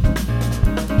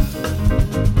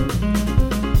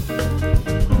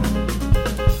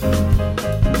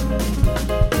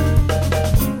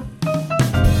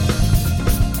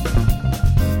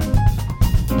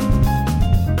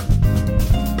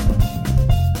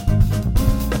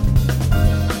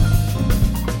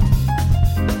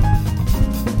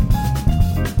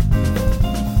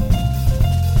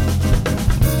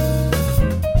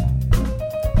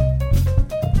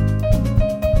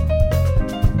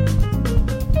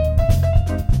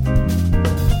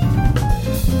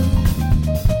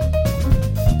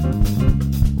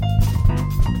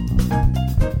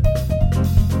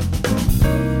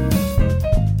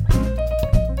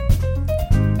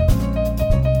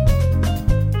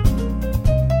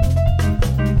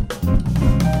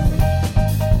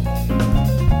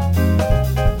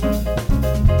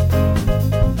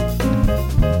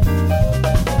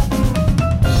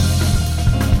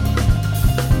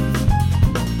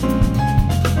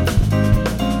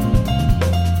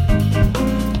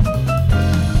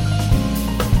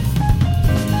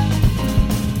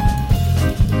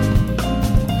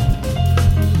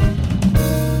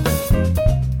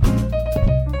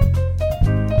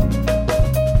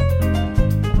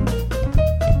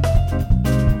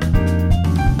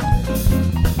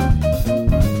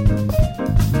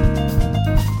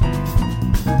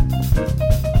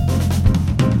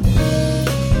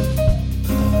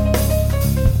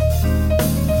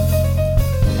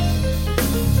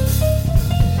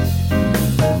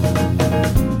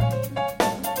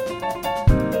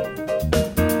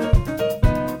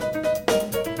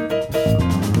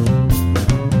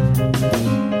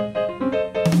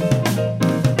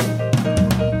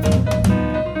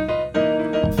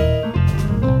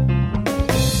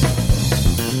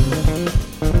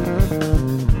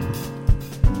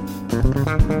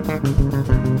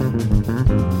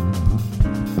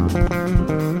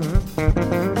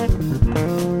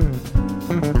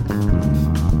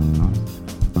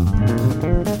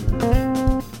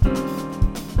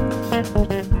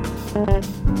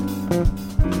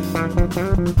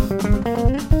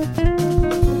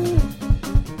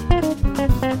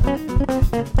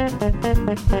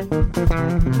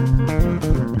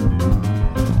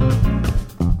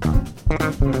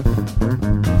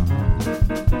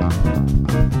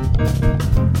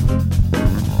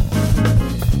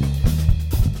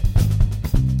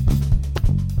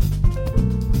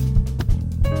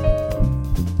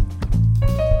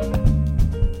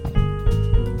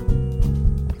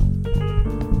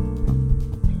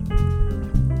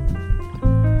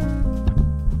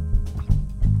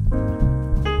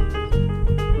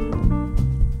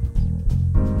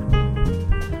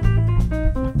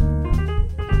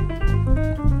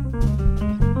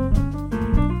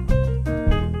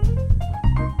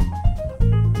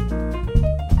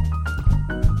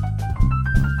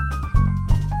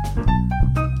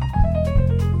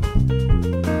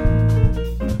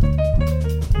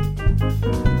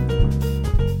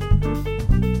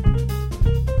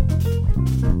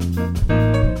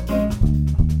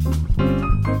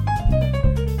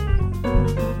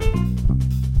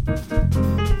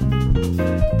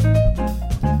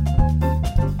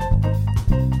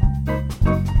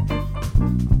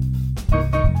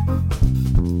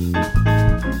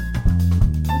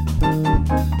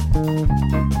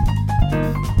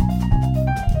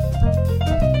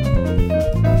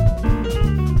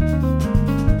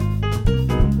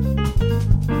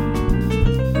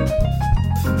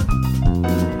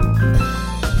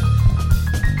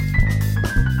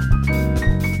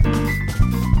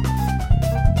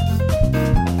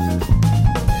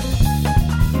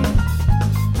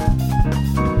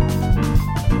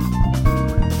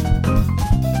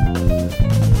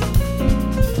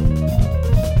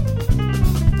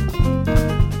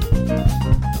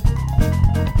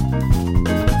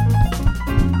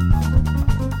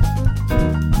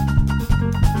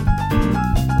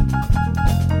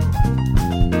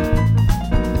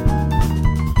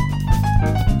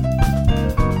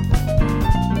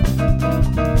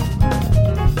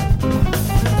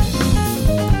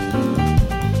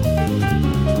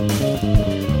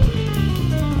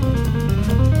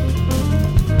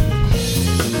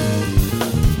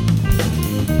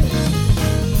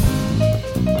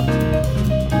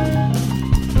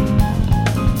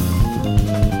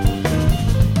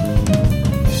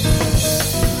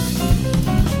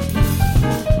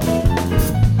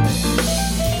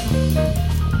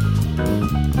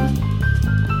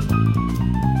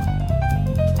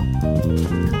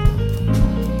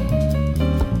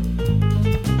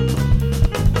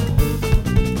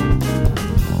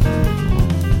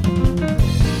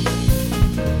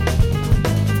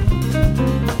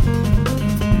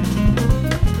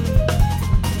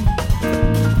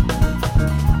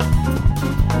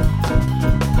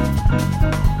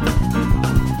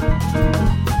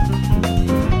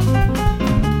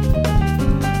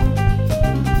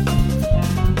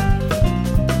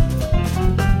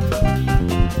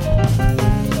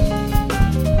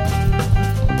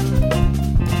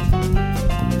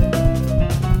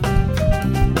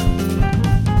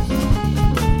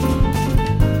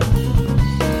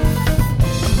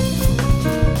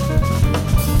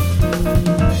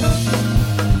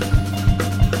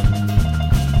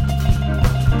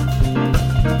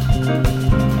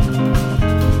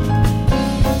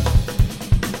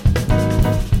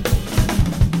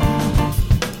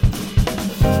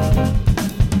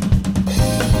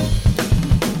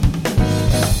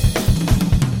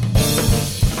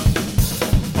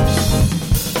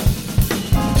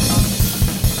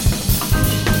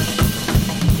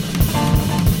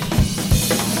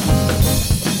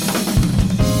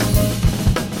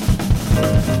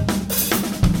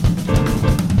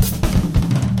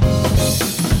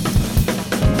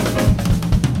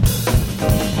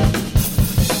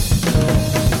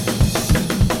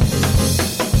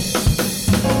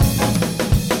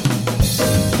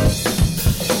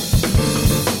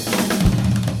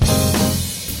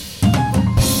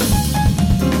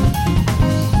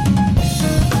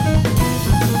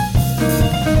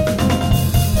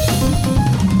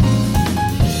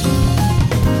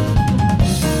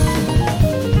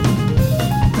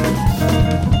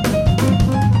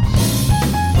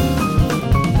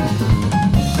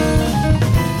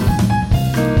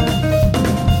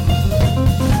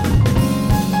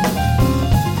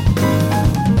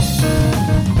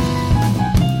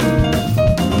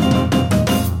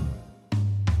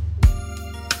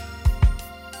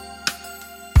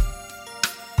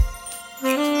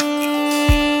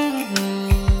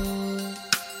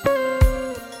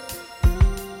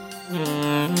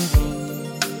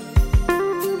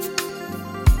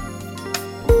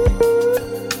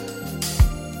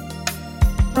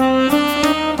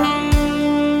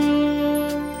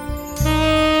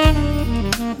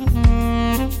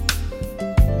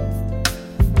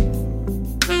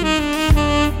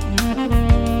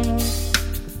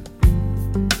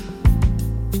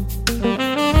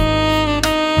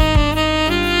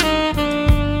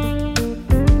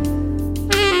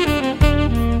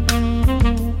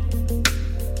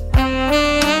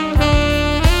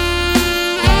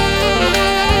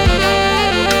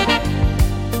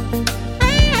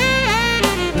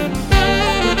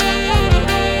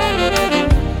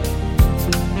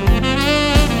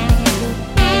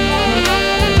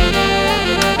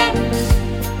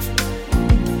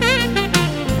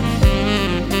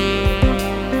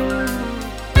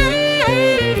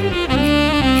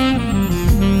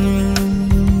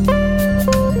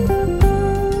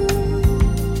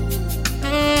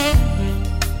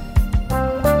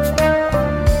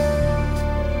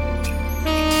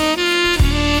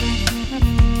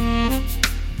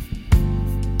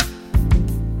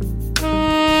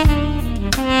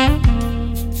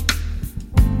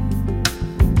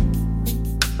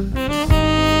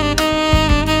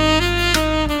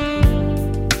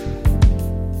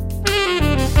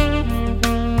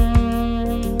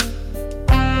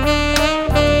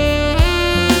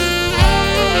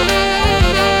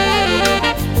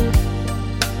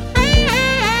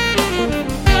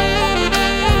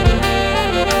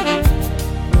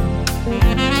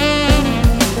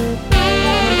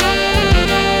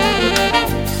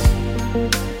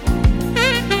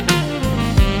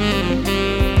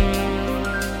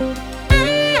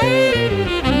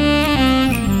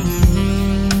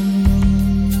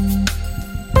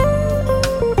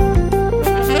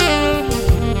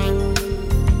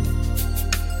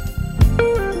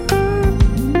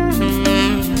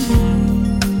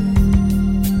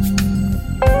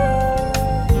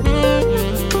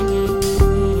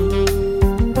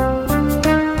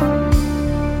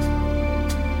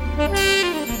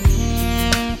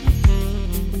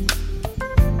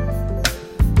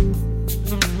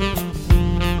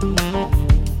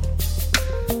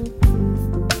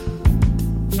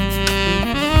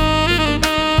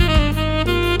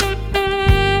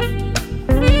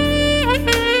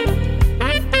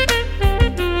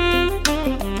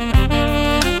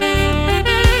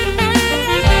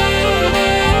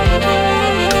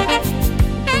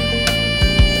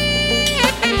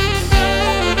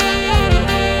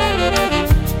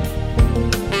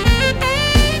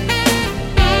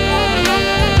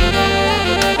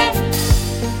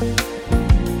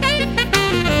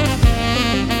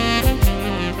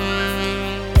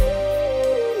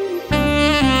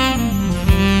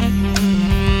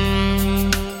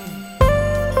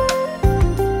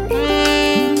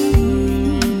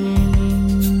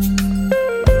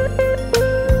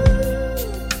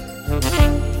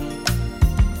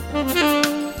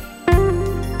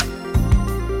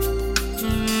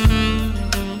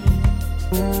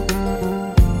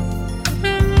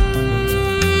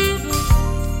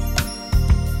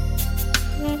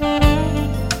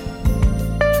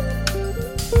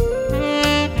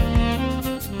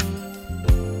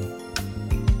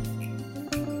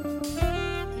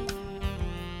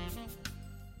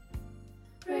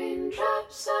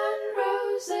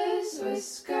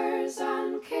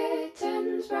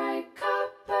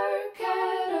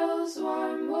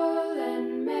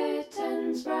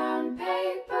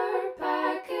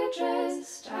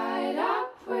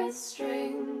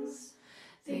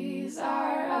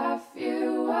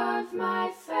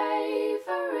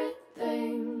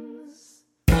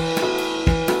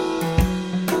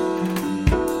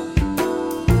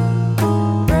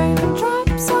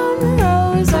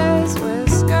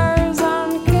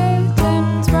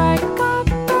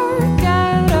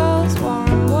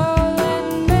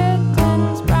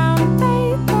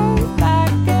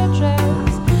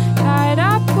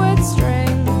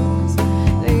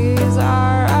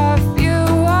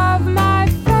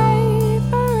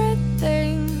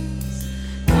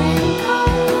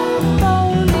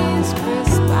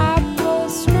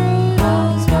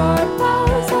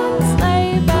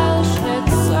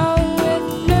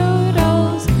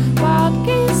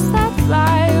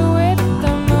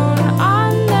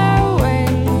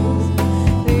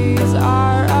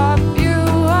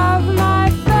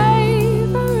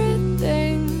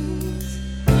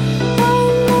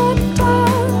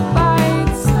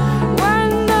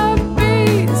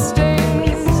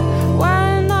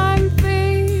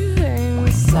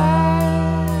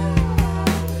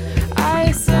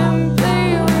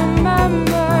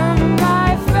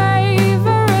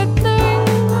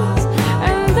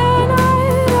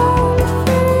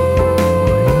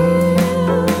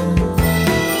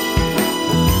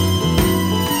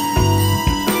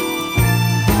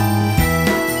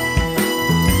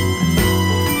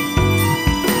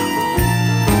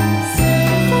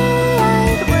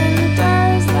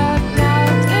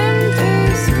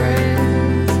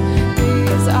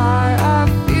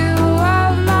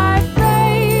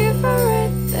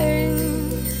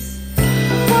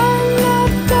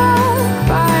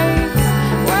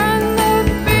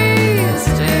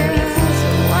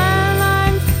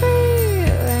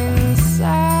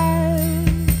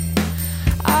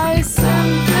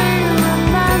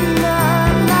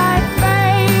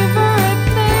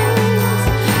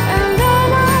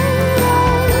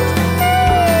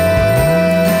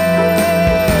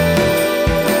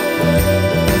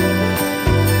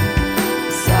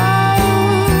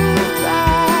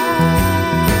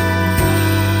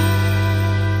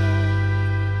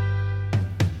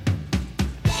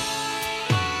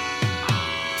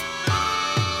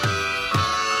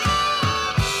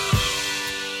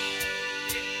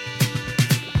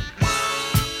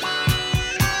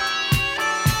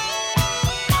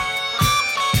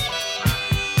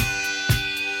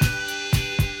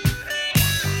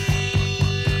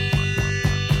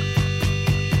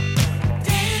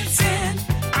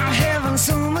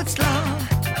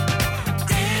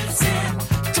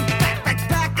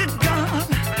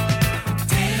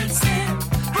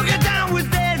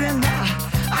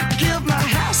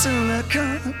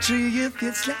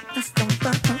 it's like the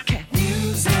funky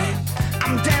music.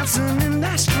 I'm dancing in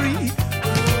that street.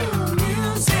 Ooh,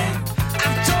 music.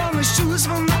 I've torn the shoes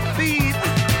from my feet.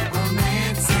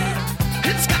 Romantic.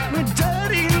 It's got me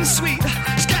dirty and sweet.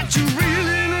 It's got you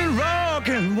reeling and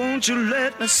rocking. Won't you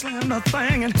let me slam the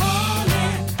thing and all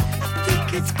in? I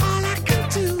think it's all I can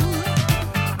do.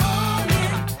 All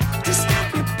in. To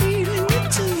stop you beating me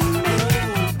too.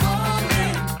 All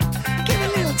in. Give a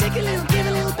little, take a little, give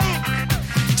a little back.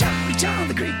 Charlie John,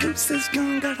 the great goose is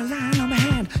gone. Got a lion on my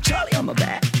hand, Charlie on my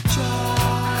back.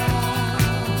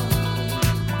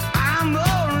 I'm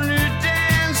only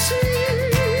dancing.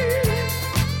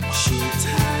 She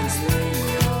turns me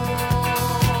on.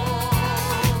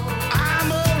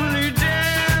 I'm only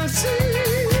dancing.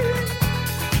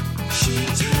 She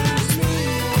turns me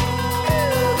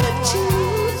on. But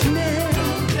choose me.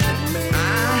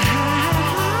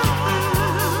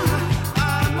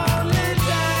 I'm only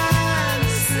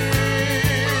dancing.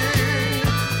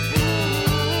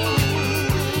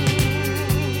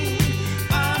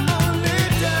 I'm only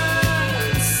dancing.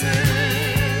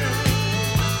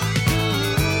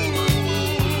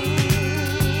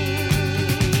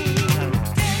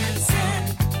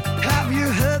 Have you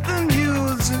heard the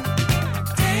news?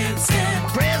 Dancing.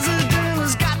 President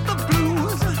has got the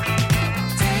blues.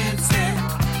 Dancing.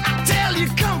 I tell you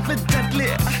confidently,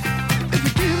 if he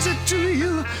gives it to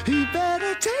you, he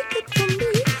better take it from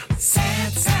me.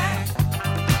 Sad, sad.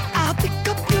 I'll pick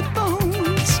up your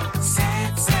bones.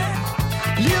 Sad, sad.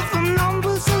 Leave the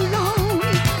numbers alone.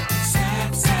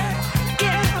 Sad, sad.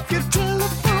 Get off your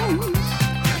telephone.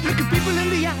 Look at people in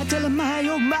the eye, tell them my,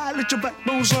 oh my, let your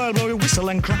backbone slide, blow your whistle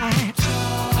and cry.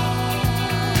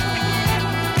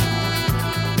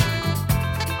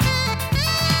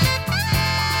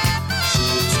 She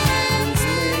turns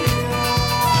me on.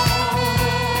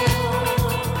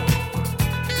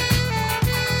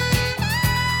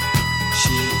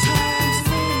 She turns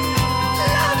me on.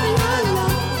 Love, love,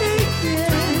 love, baby.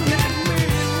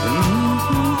 I'm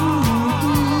only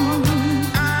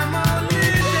I'm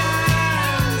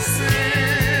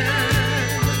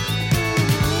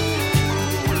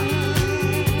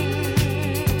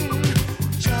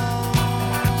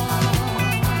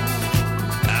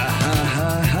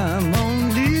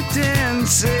only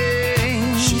dancing.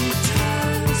 She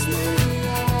turns me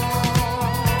on.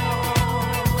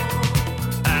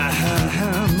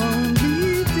 I'm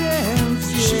only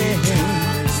dancing. She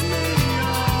turns me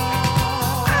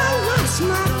on. I lost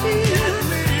my fear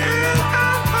and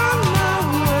I'm on my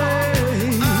way.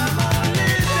 I'm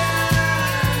only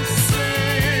dancing.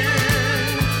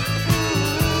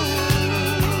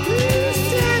 Please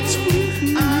dance with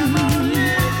me. I'm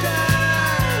only dancing.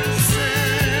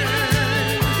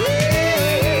 Please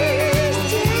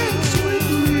dance with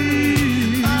me.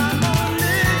 I'm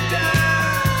only dancing.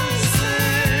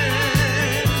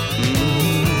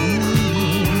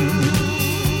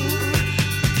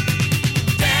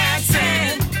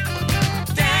 Dancing,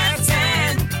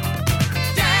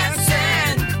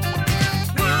 dancing,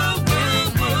 woo, woo,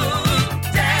 woo.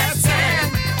 Dancing,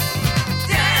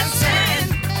 dancing,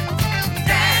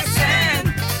 dancing,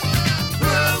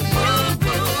 woo, woo,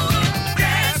 woo.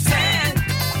 Dancing,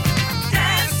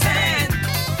 dancing,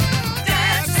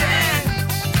 dancing,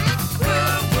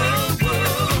 woo, woo, woo.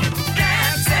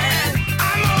 Dancing,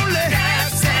 I'm only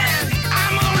dancing.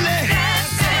 I'm only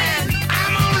dancing.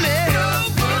 I'm only woo,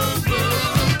 woo, woo.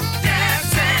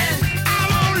 Dancing,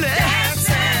 I'm only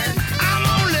dancing. I'm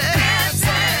only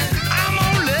dancing. I'm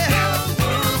only woo,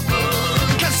 woo, woo.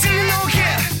 Casino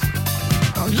here,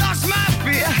 I lost my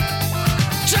fear.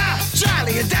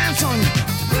 Charlie, you dance on you.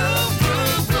 Woo,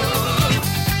 woo, woo.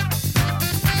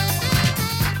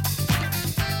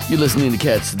 You're listening to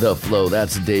Catch the Flow.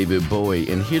 That's David Bowie.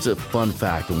 And here's a fun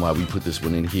fact on why we put this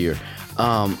one in here.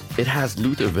 It has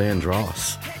Luther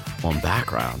Vandross on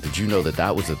background. Did you know that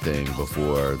that was a thing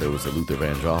before there was a Luther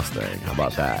Vandross thing? How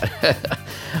about that?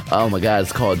 Oh my God,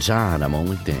 it's called John, I'm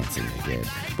Only Dancing Again.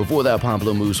 Before that,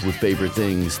 Pamplemousse with Favorite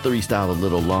Things, 3 Style a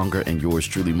little longer, and yours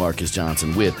truly, Marcus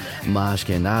Johnson with Maj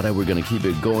Kanata. We're going to keep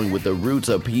it going with The Roots,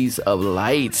 A Piece of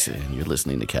Light. And you're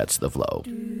listening to Catch the Flow.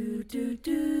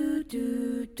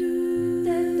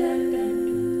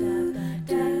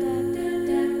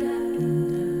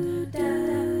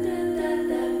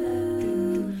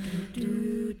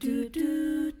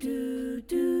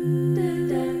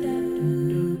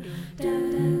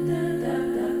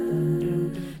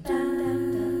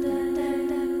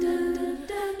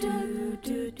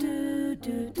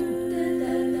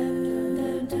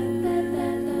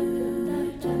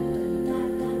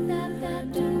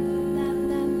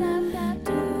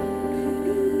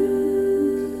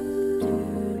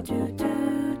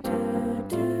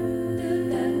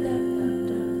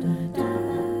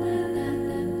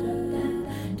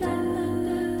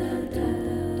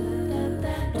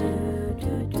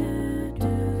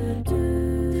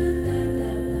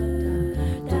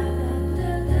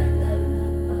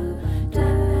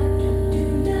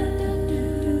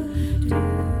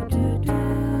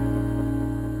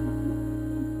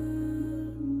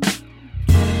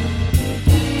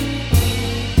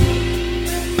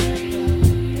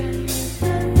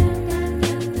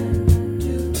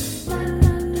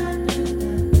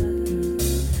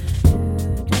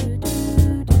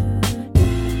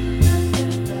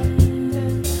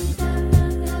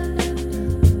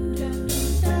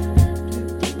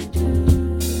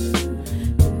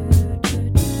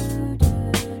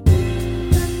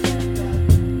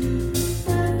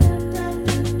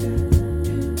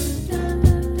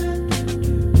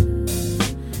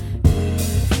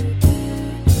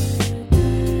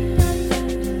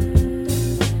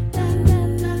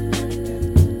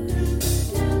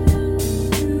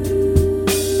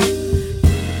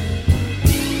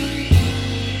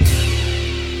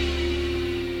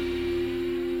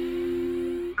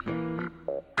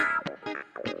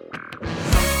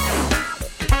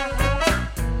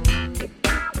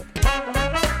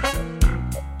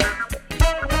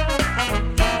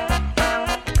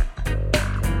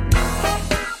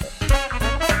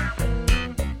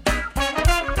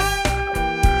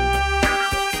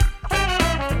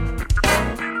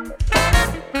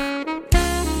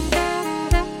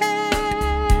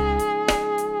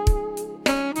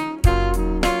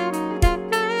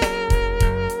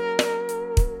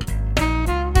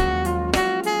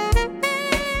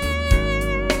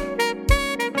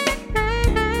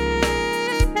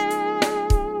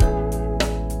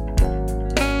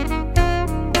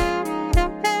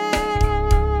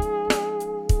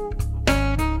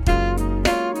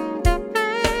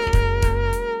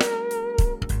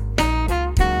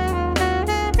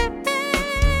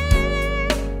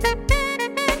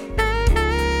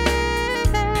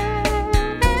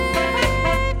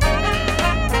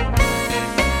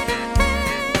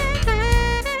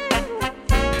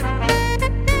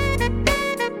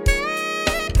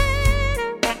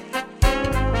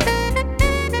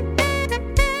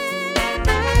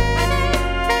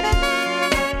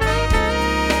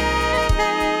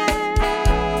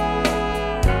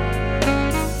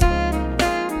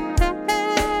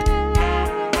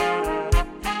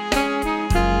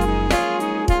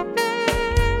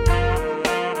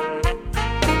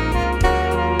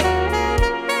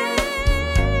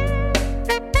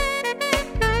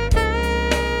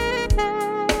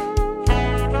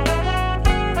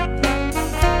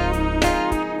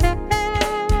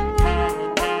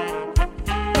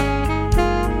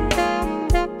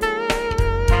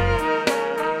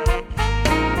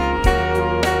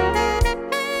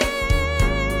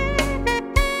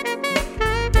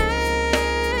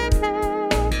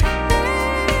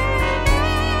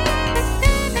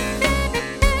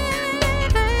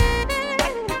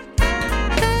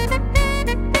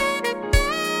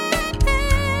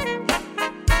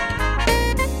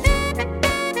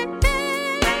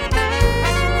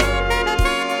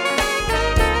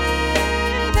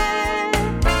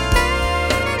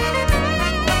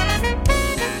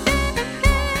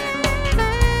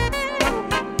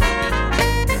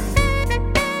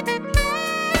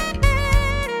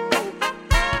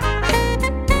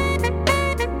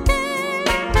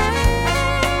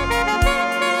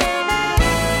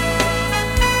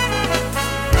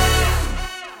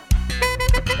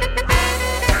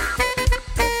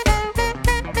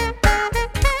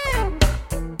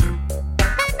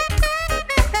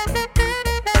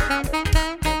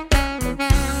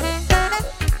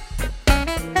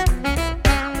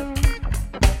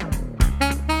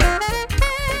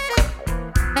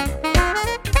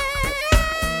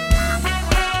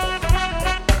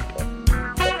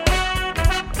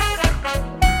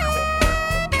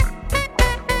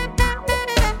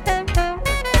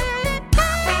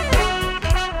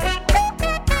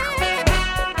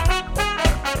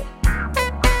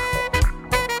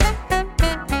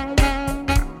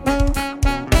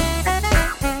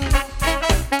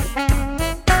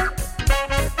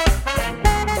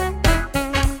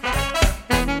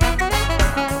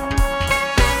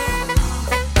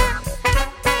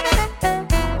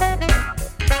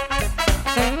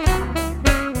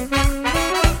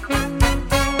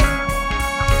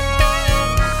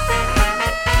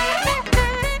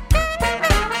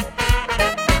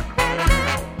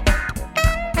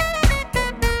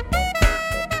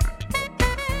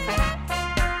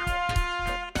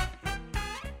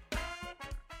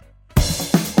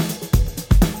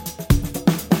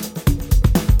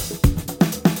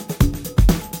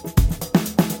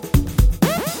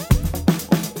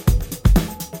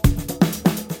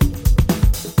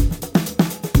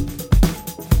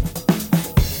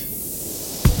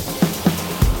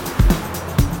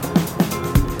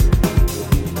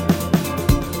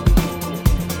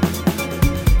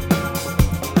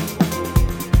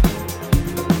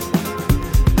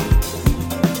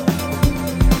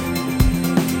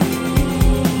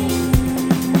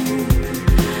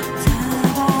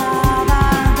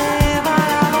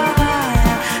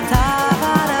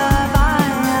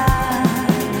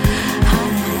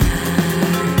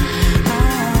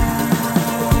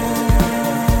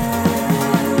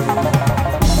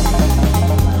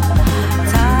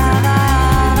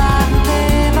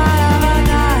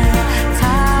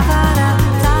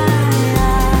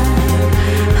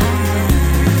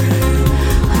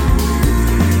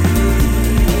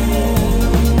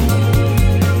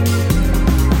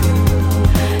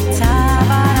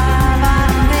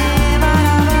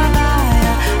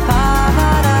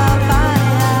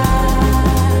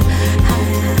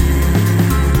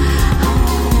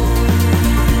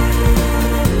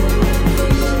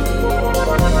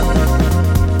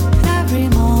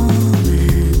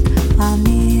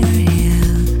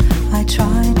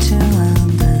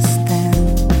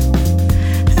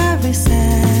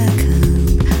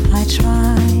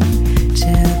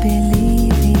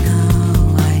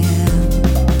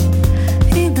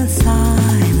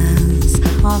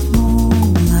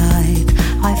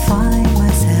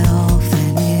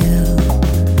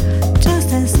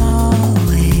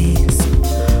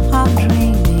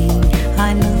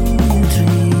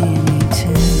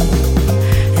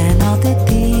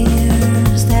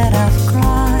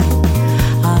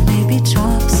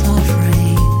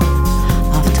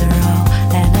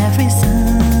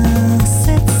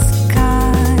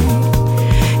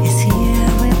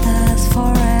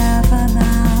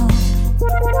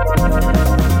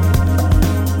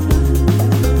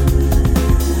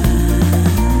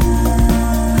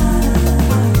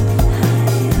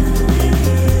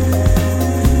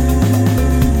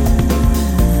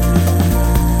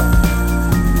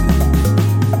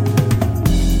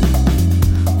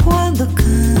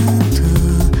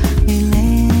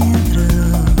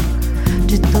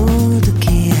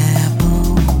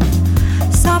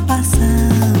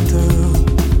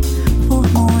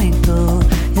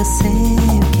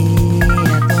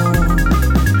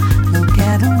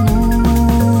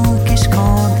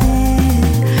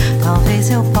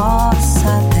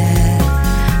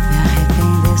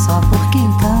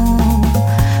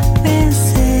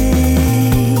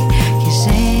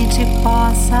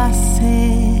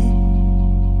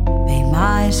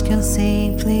 eu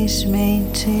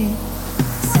simplesmente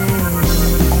sei.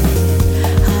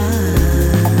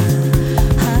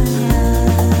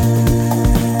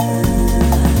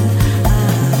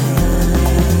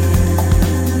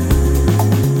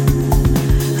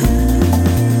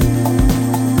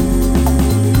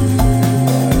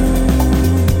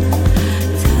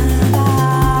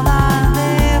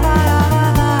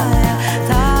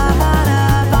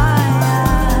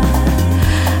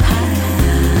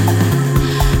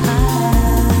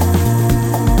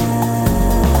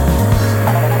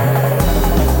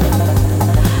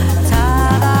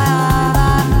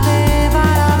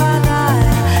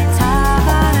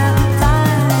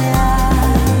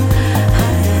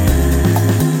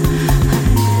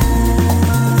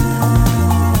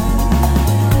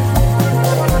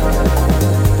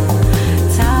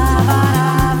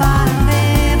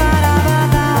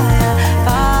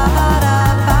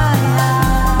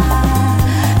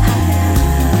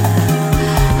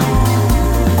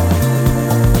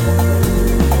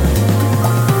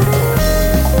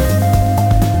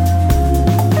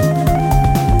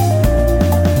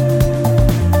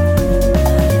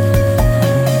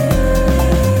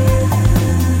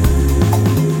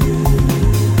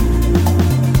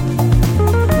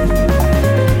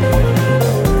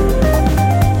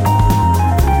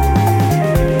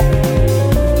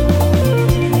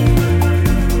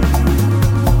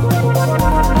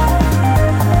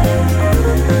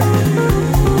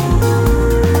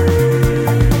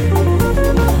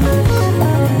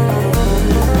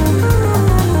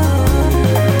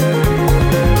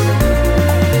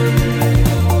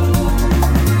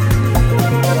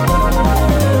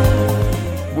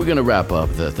 Wrap up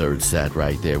the third set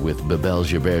right there with Bebel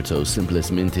Gilberto,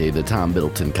 Simplesmente, the Tom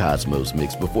Middleton Cosmos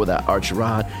mix. Before that, Arch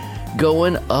Rod,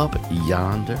 Going Up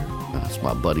Yonder. That's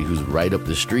my buddy who's right up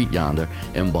the street yonder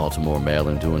in Baltimore,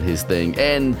 Maryland, doing his thing.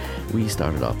 And we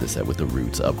started off the set with The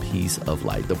Roots, A Piece of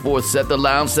Light. The fourth set, the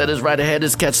lounge set, is right ahead.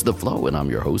 Is Catch the Flow, and I'm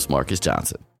your host, Marcus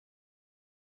Johnson.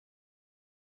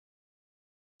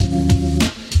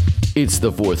 It's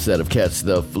the fourth set of Catch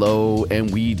the Flow,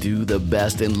 and we do the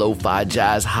best in lo-fi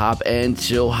jazz, hop, and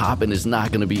chill hop, and it's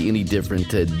not going to be any different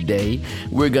today.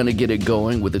 We're going to get it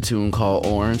going with a tune called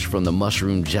Orange from the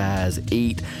Mushroom Jazz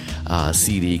 8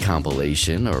 CD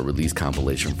compilation, or release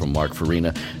compilation from Mark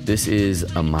Farina. This is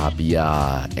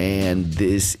Amapia, and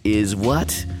this is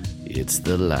what? It's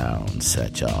the lounge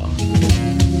set, y'all.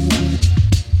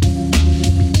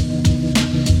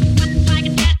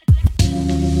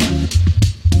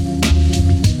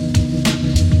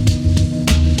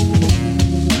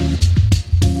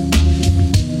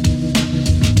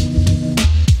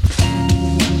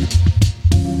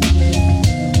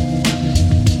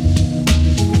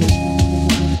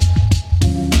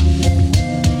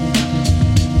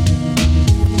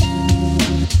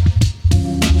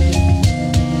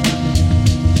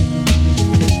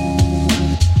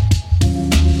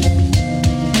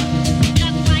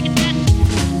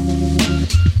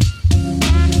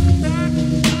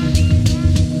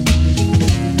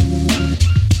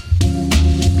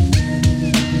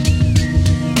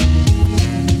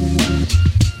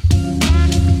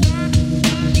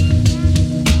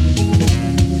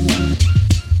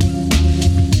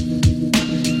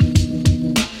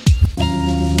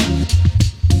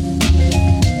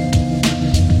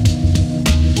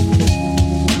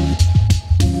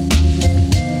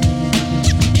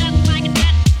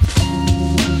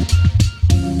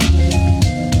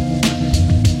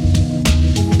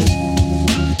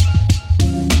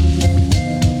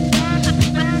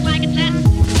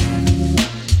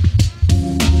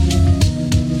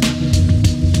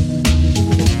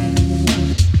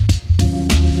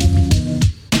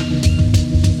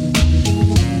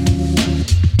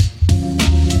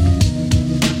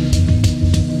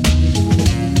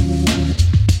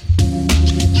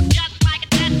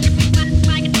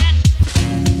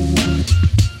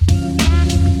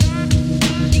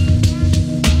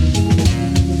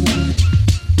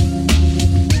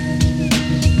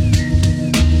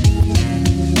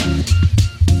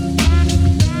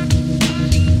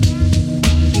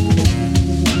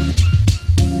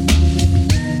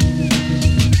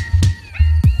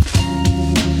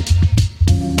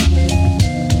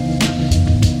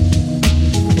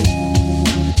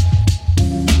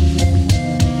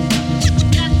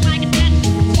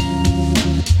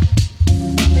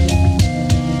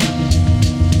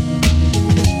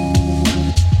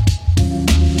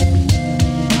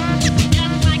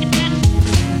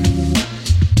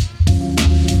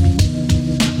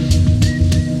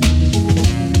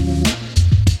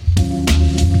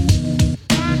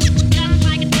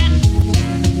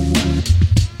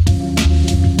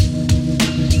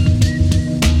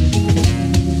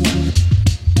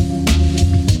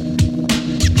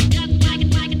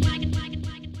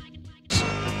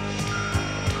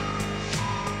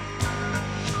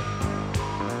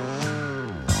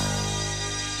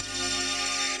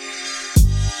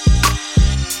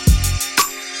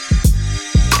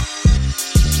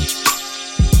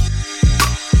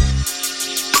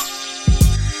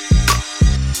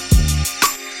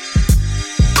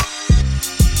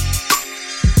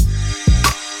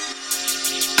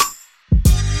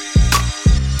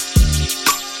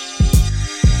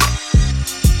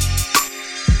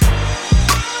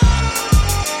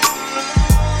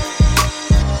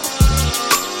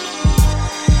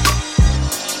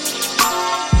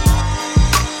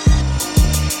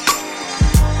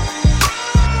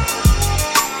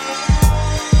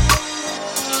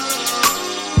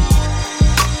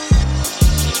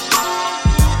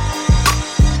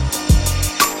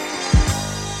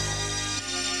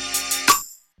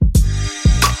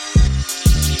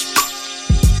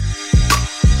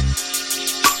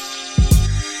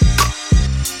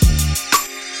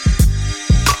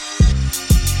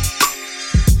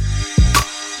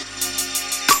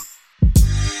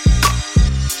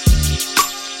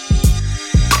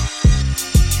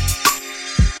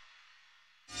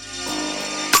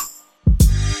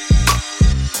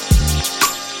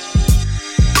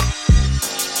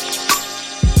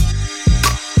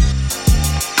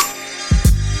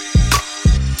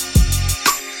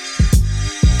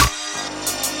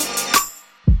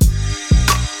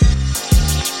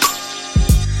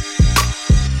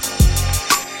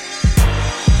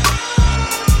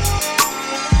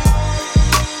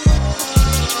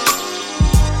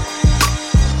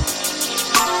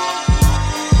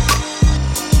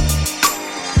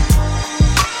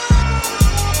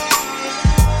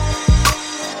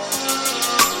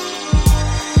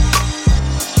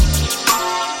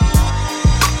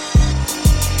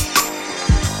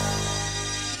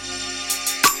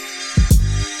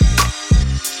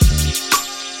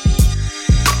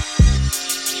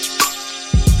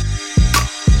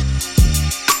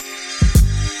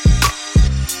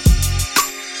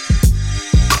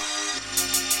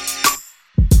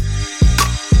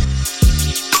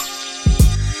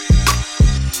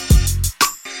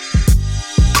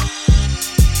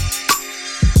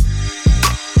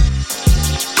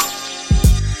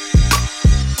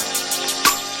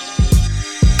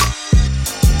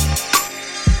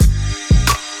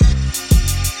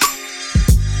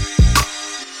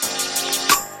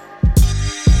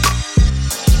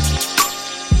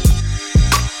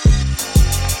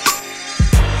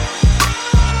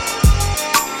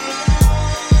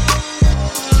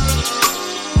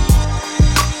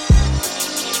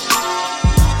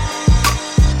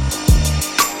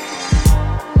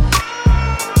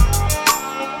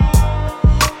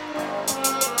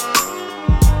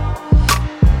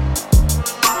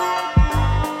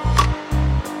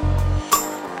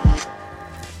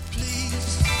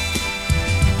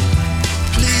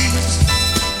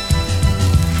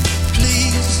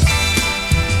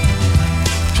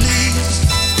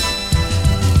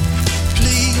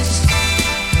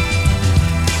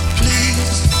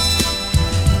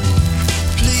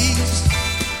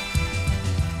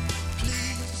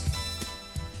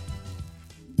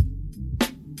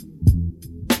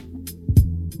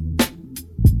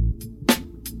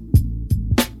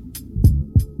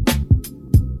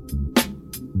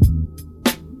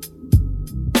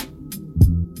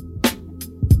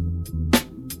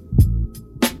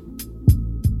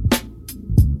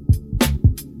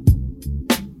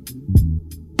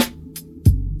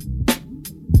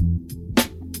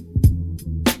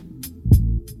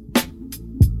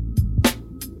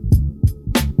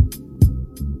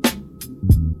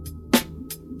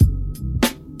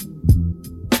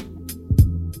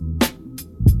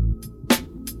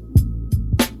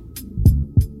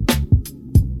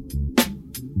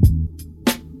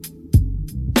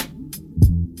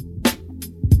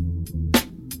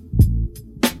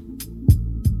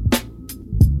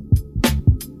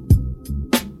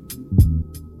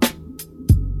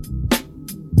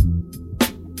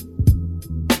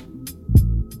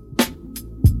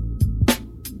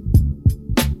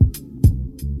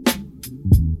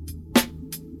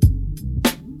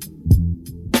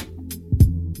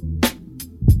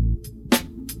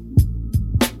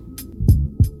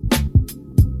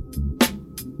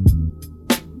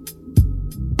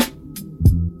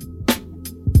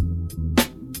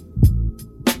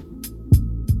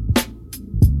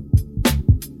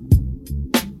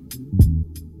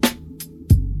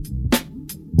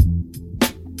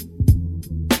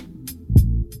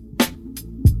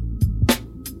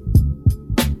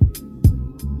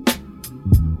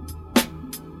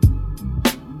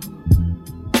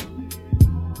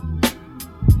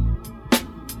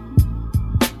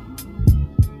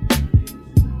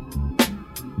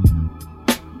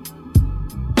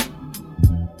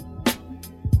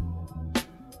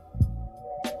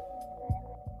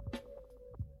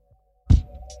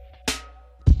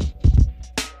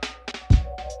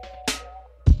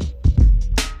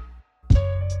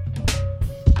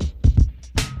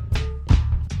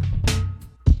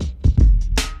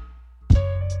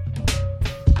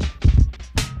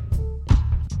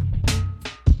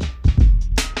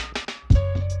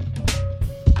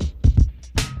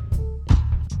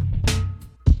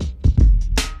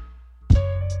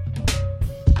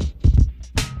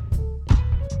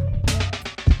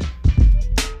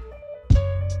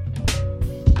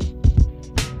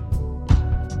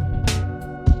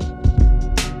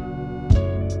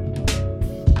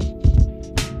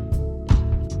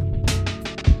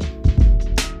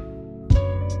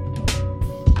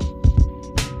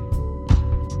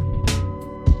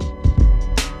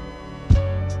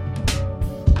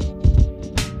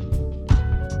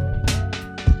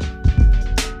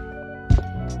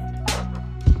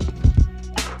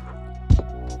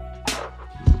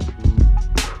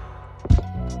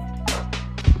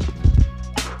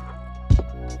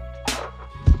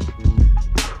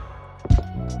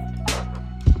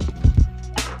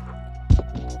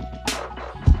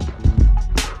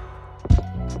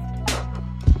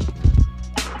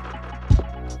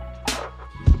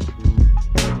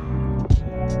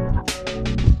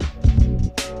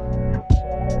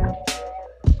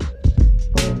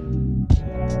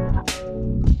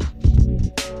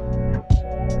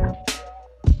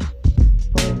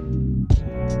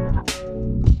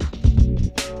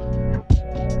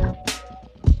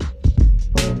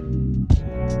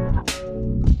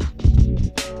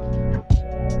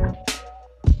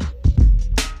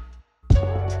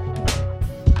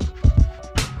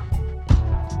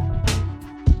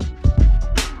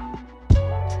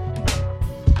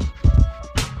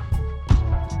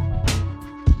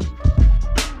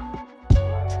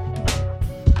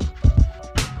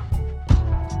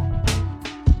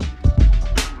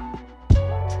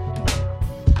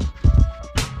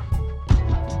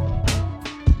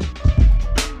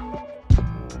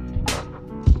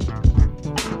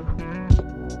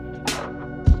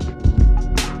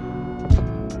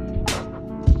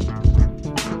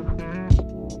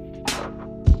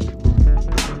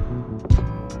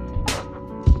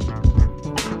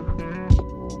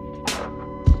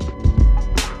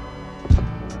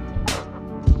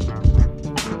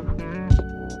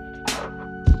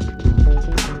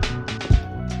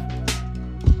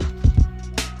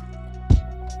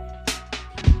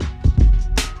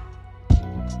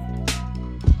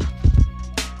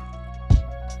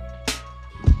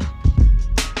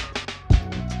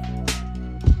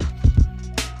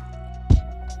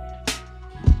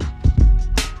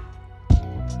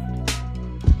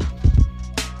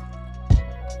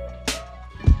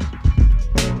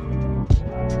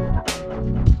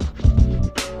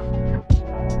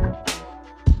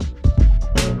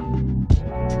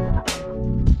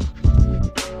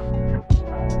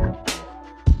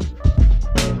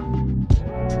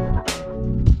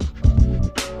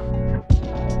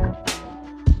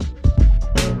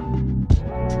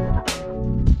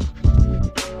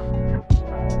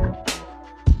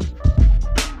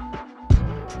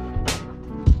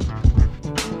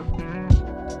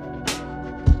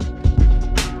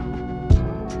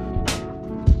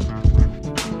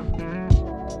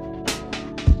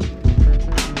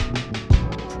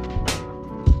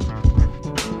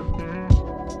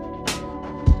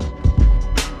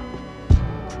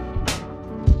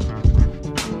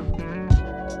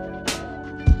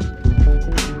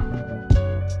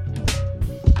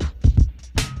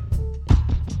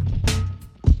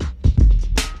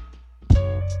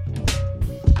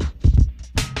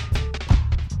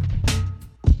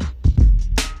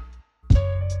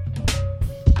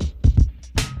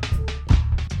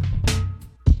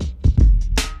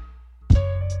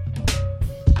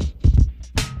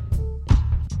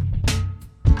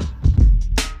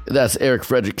 That's Eric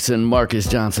Fredrickson, Marcus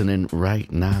Johnson, and Right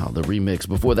Now, the remix.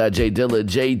 Before that, Jay Dilla,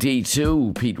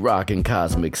 JD2, Pete Rock and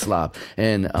Cosmic Slop,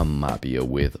 and Amapia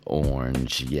with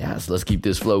Orange. Yes, let's keep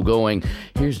this flow going.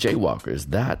 Here's Jaywalkers,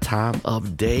 That Time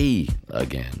of Day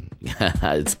again.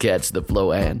 It's Catch the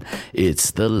Flow, and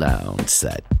it's the lounge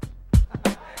set.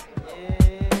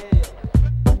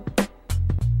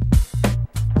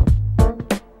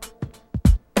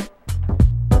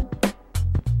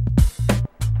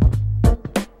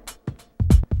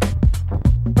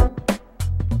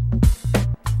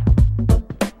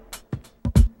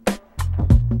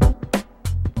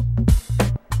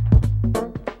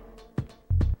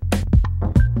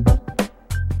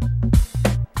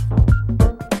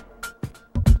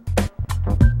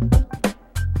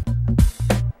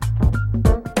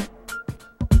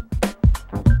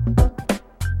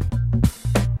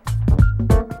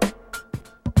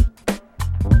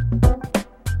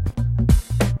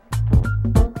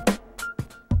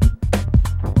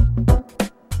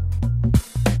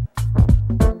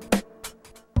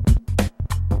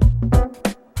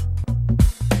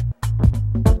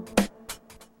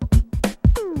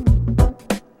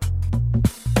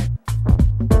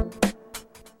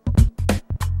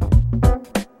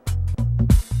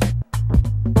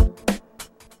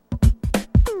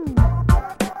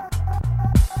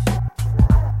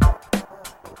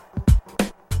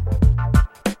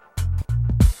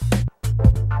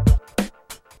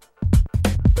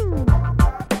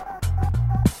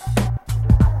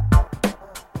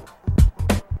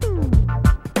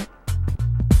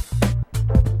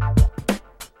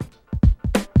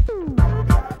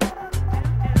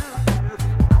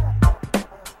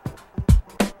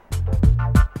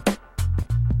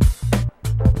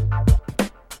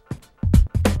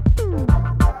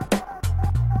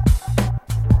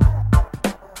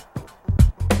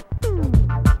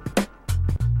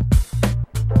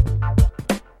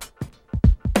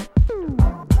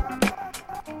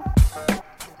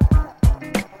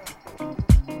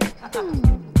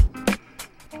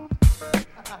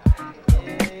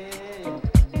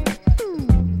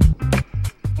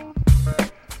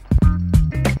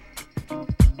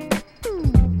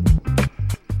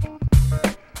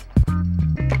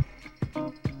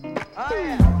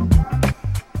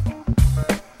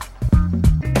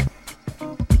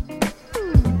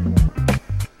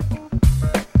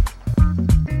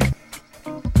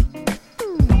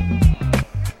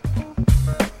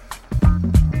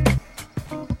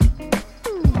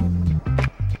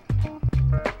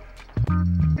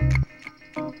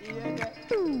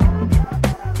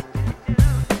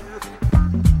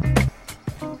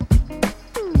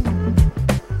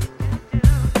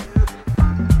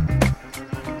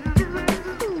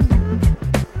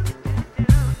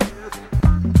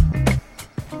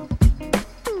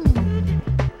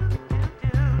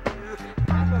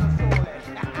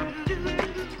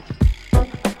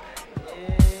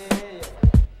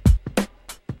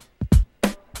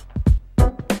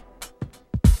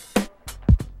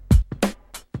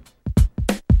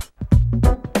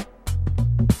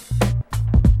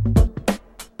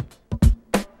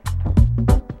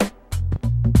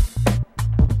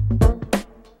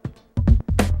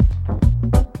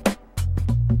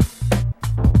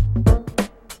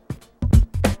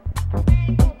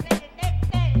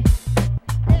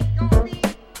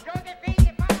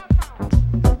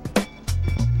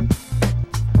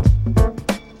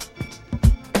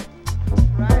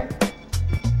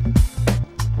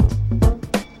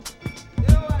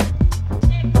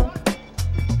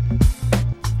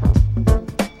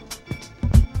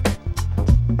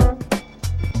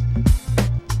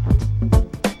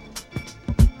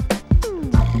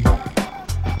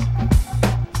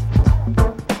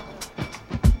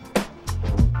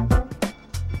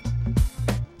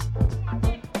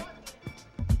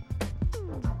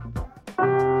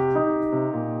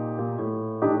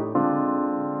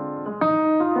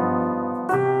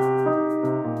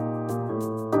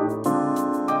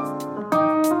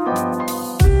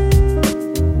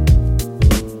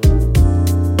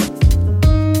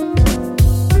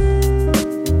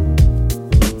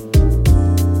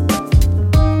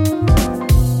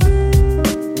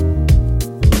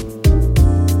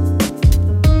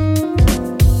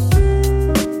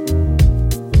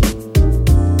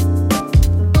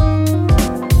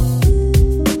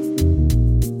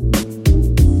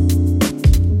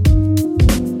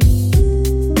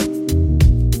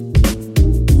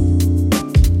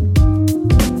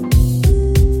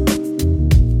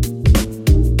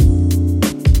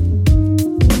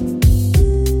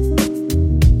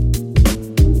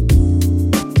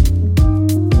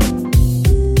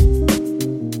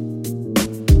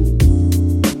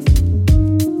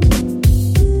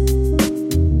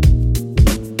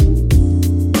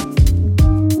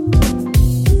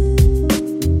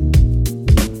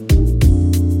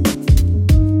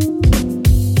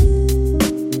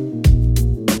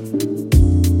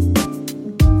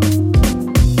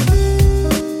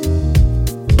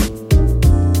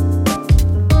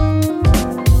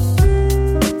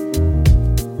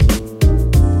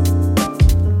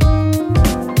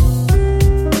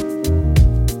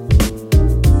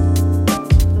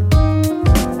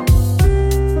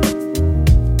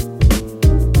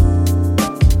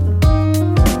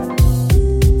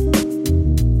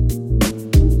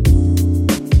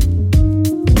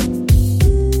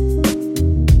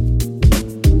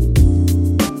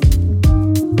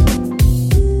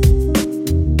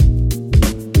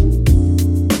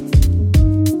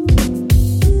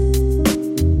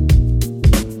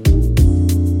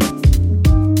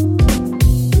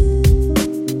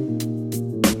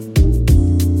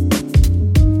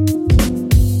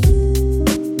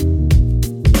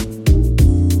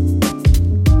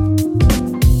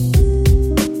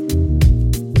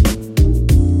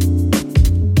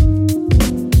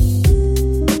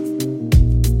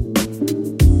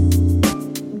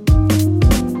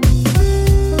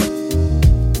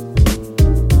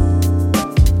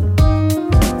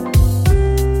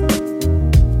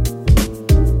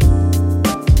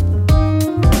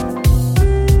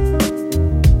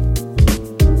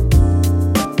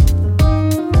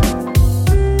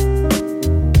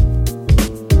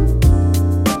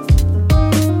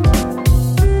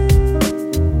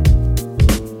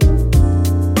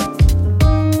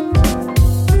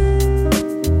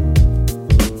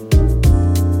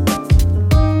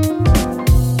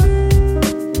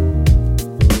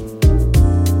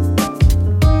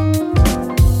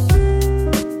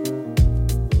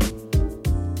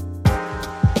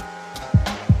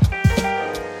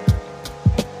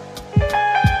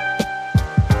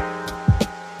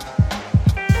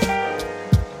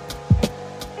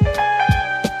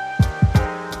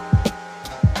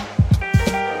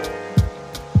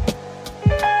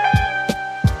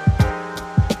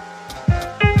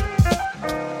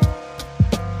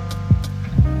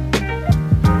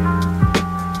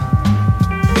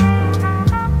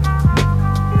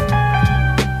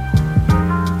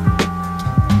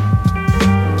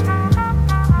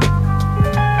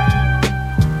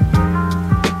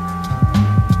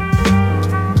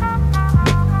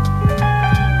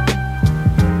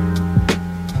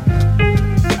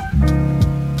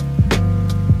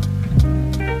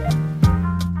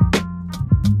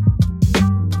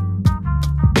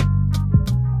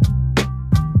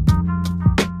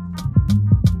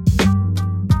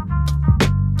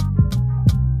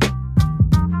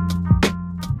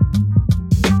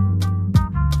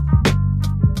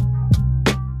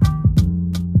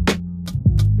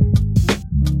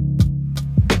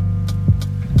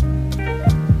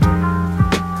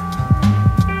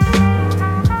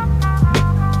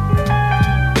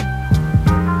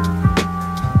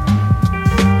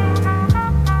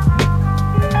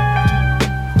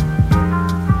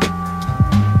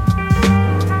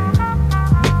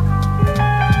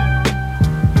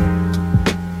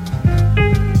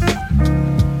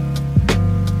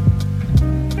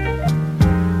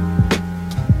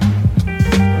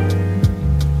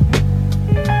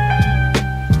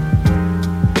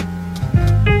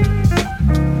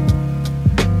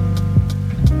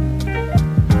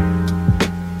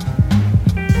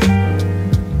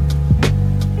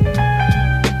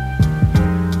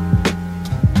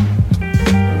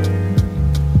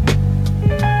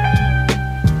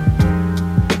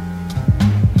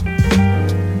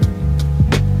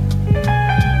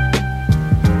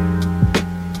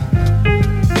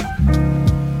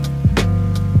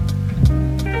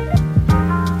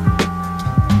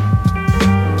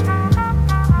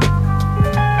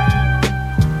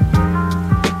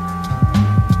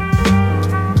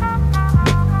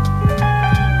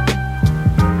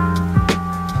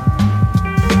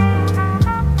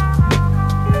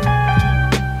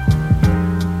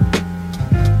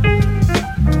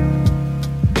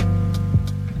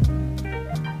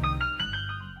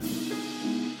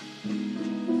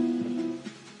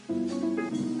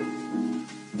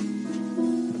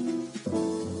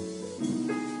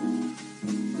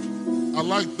 I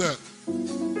like that.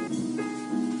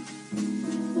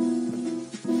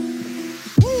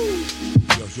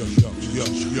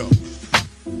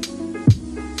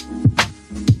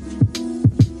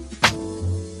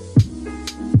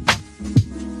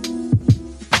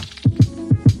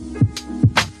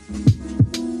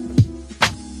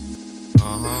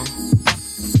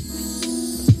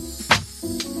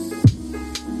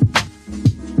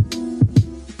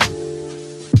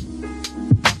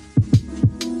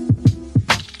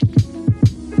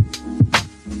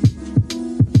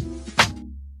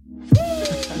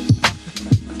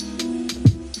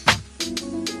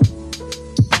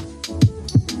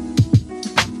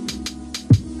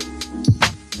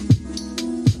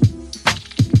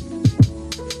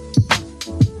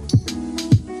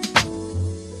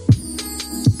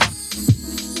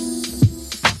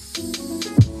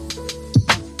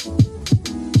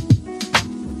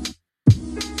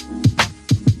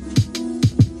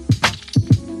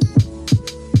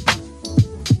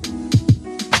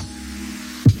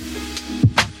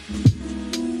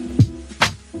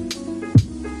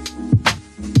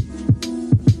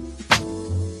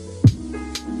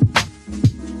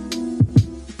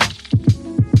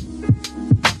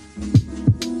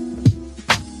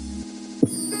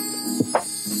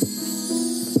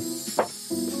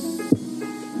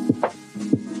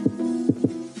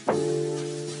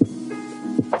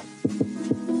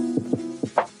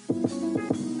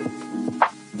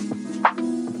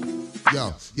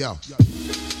 Yo. Yo.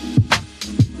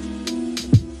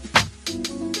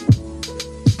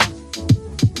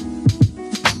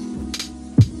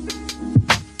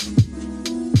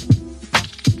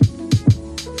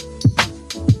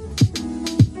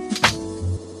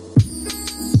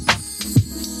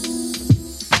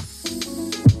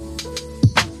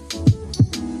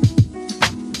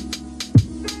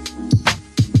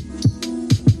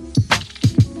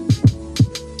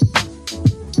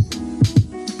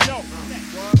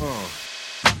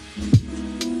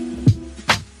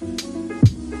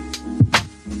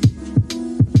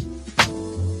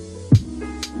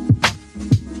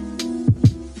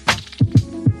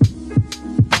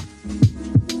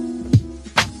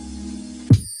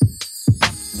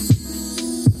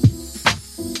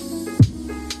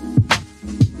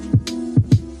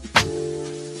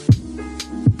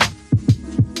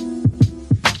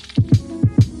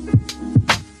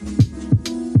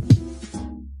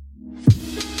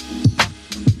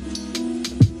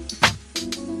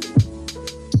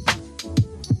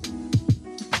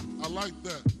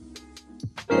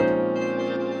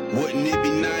 Wouldn't it be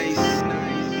nice?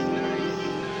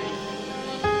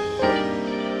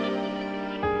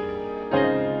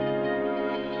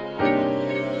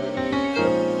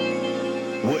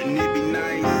 Wouldn't it be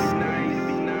nice?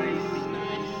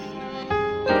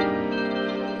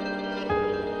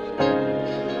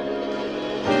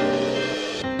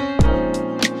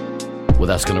 Well,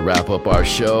 that's going to wrap up our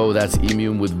show. That's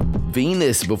Emu with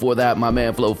Venus. Before that, my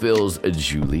man Flo Phil's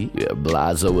Julie,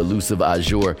 Blazo, Elusive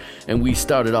Azure. And we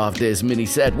started off this mini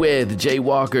set with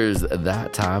Jaywalkers,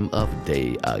 That Time of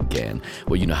Day Again.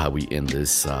 Well, you know how we end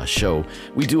this show.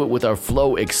 We do it with our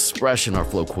Flow Expression, our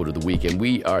Flow Quote of the Week. And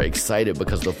we are excited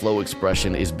because the Flow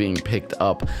Expression is being picked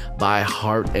up by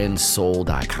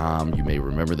heartandsoul.com. You may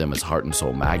remember them as Heart and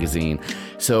Soul Magazine.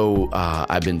 So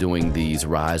I've been doing these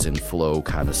Rise and Flow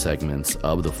kind of segments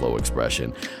of the Flow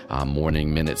Expression,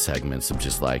 morning minute segments of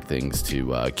just like things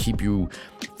to keep you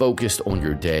focused on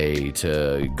your day,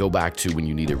 to go back to when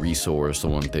you need a resource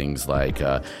on things like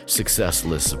success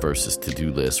lists versus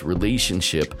to-do lists,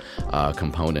 relationship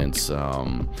components,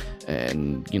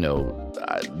 and you know,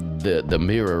 the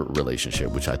mirror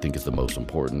relationship, which I think is the most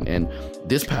important. And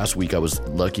this past week I was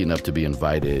lucky enough to be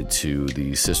invited to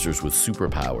the Sisters with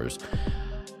Superpowers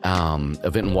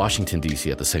event in Washington, D.C.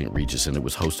 at the St. Regis, and it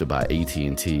was hosted by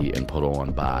AT&T and put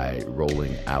on by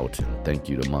Rolling Out. Thank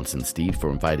you to Munson Steed for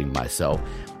inviting myself.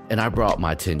 And I brought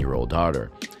my 10-year-old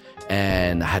daughter,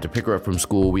 and I had to pick her up from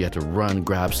school. We had to run,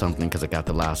 grab something because I got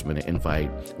the last-minute invite.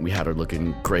 We had her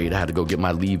looking great. I had to go get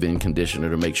my leave-in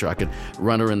conditioner to make sure I could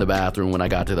run her in the bathroom when I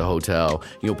got to the hotel.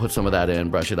 You know, put some of that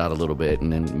in, brush it out a little bit,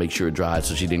 and then make sure it dried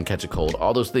so she didn't catch a cold.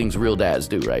 All those things real dads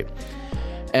do, right?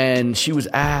 And she was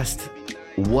asked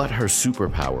what her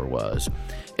superpower was.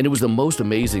 And it was the most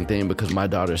amazing thing because my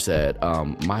daughter said,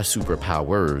 my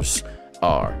superpowers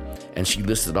are. And she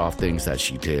listed off things that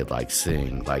she did, like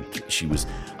sing, like she was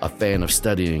a fan of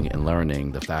studying and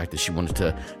learning, the fact that she wanted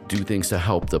to do things to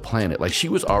help the planet. Like she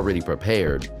was already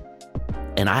prepared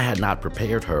And I had not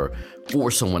prepared her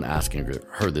for someone asking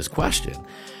her this question.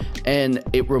 And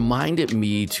it reminded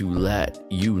me to let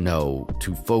you know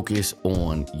to focus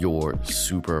on your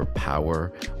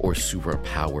superpower or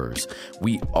superpowers.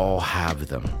 We all have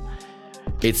them.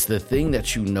 It's the thing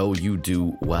that you know you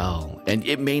do well. And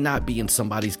it may not be in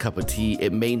somebody's cup of tea.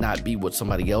 It may not be what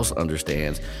somebody else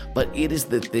understands, but it is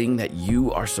the thing that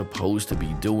you are supposed to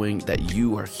be doing, that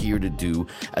you are here to do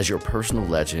as your personal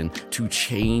legend, to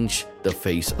change the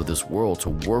face of this world, to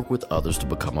work with others to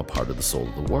become a part of the soul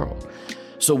of the world.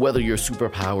 So whether your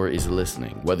superpower is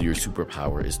listening, whether your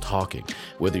superpower is talking,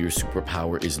 whether your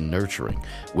superpower is nurturing,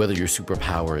 whether your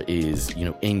superpower is,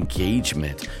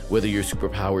 engagement, whether your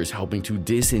superpower is helping to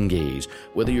disengage,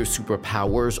 whether your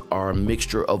superpowers are a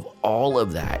mixture of all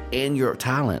of that and your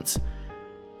talents,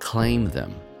 claim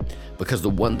them. Because the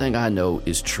one thing I know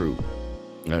is true.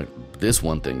 This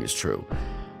one thing is true.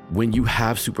 When you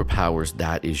have superpowers,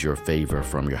 that is your favor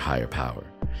from your higher power.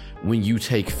 When you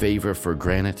take favor for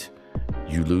granted,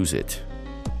 you lose it.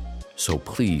 So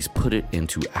please put it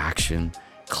into action,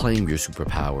 claim your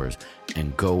superpowers,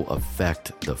 and go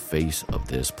affect the face of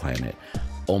this planet.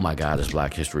 Oh my God, it's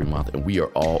Black History Month, and we are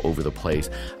all over the place.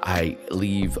 I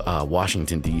leave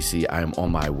Washington, D.C. I am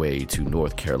on my way to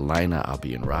North Carolina. I'll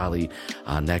be in Raleigh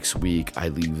next week. I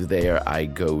leave there. I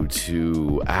go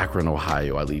to Akron,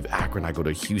 Ohio. I leave Akron. I go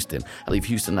to Houston. I leave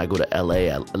Houston. I go to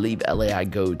L.A. I leave L.A. I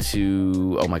go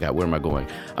to, oh my God, where am I going?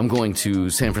 I'm going to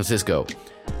San Francisco.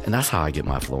 And that's how I get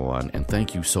my flow on. And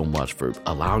thank you so much for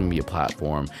allowing me a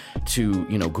platform to,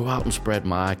 go out and spread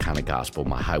my kind of gospel,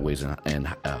 my highways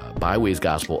and byways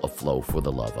gospel of flow for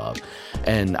the love of.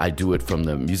 And I do it from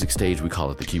the music stage. We call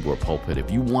it the keyboard pulpit.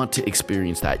 If you want to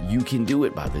experience that, you can do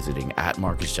it by visiting at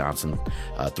Marcus Johnson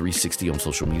 360 on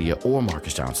social media or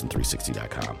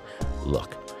MarcusJohnson360.com.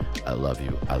 Look, I love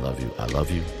you. I love you. I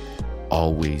love you.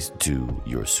 Always do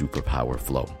your superpower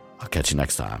flow. I'll catch you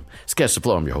next time. It's Catch the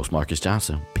Flow. I'm your host, Marcus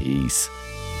Johnson. Peace.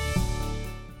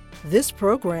 This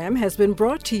program has been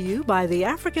brought to you by the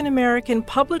African American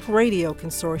Public Radio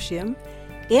Consortium,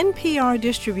 NPR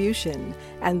Distribution,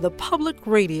 and the Public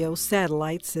Radio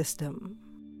Satellite System.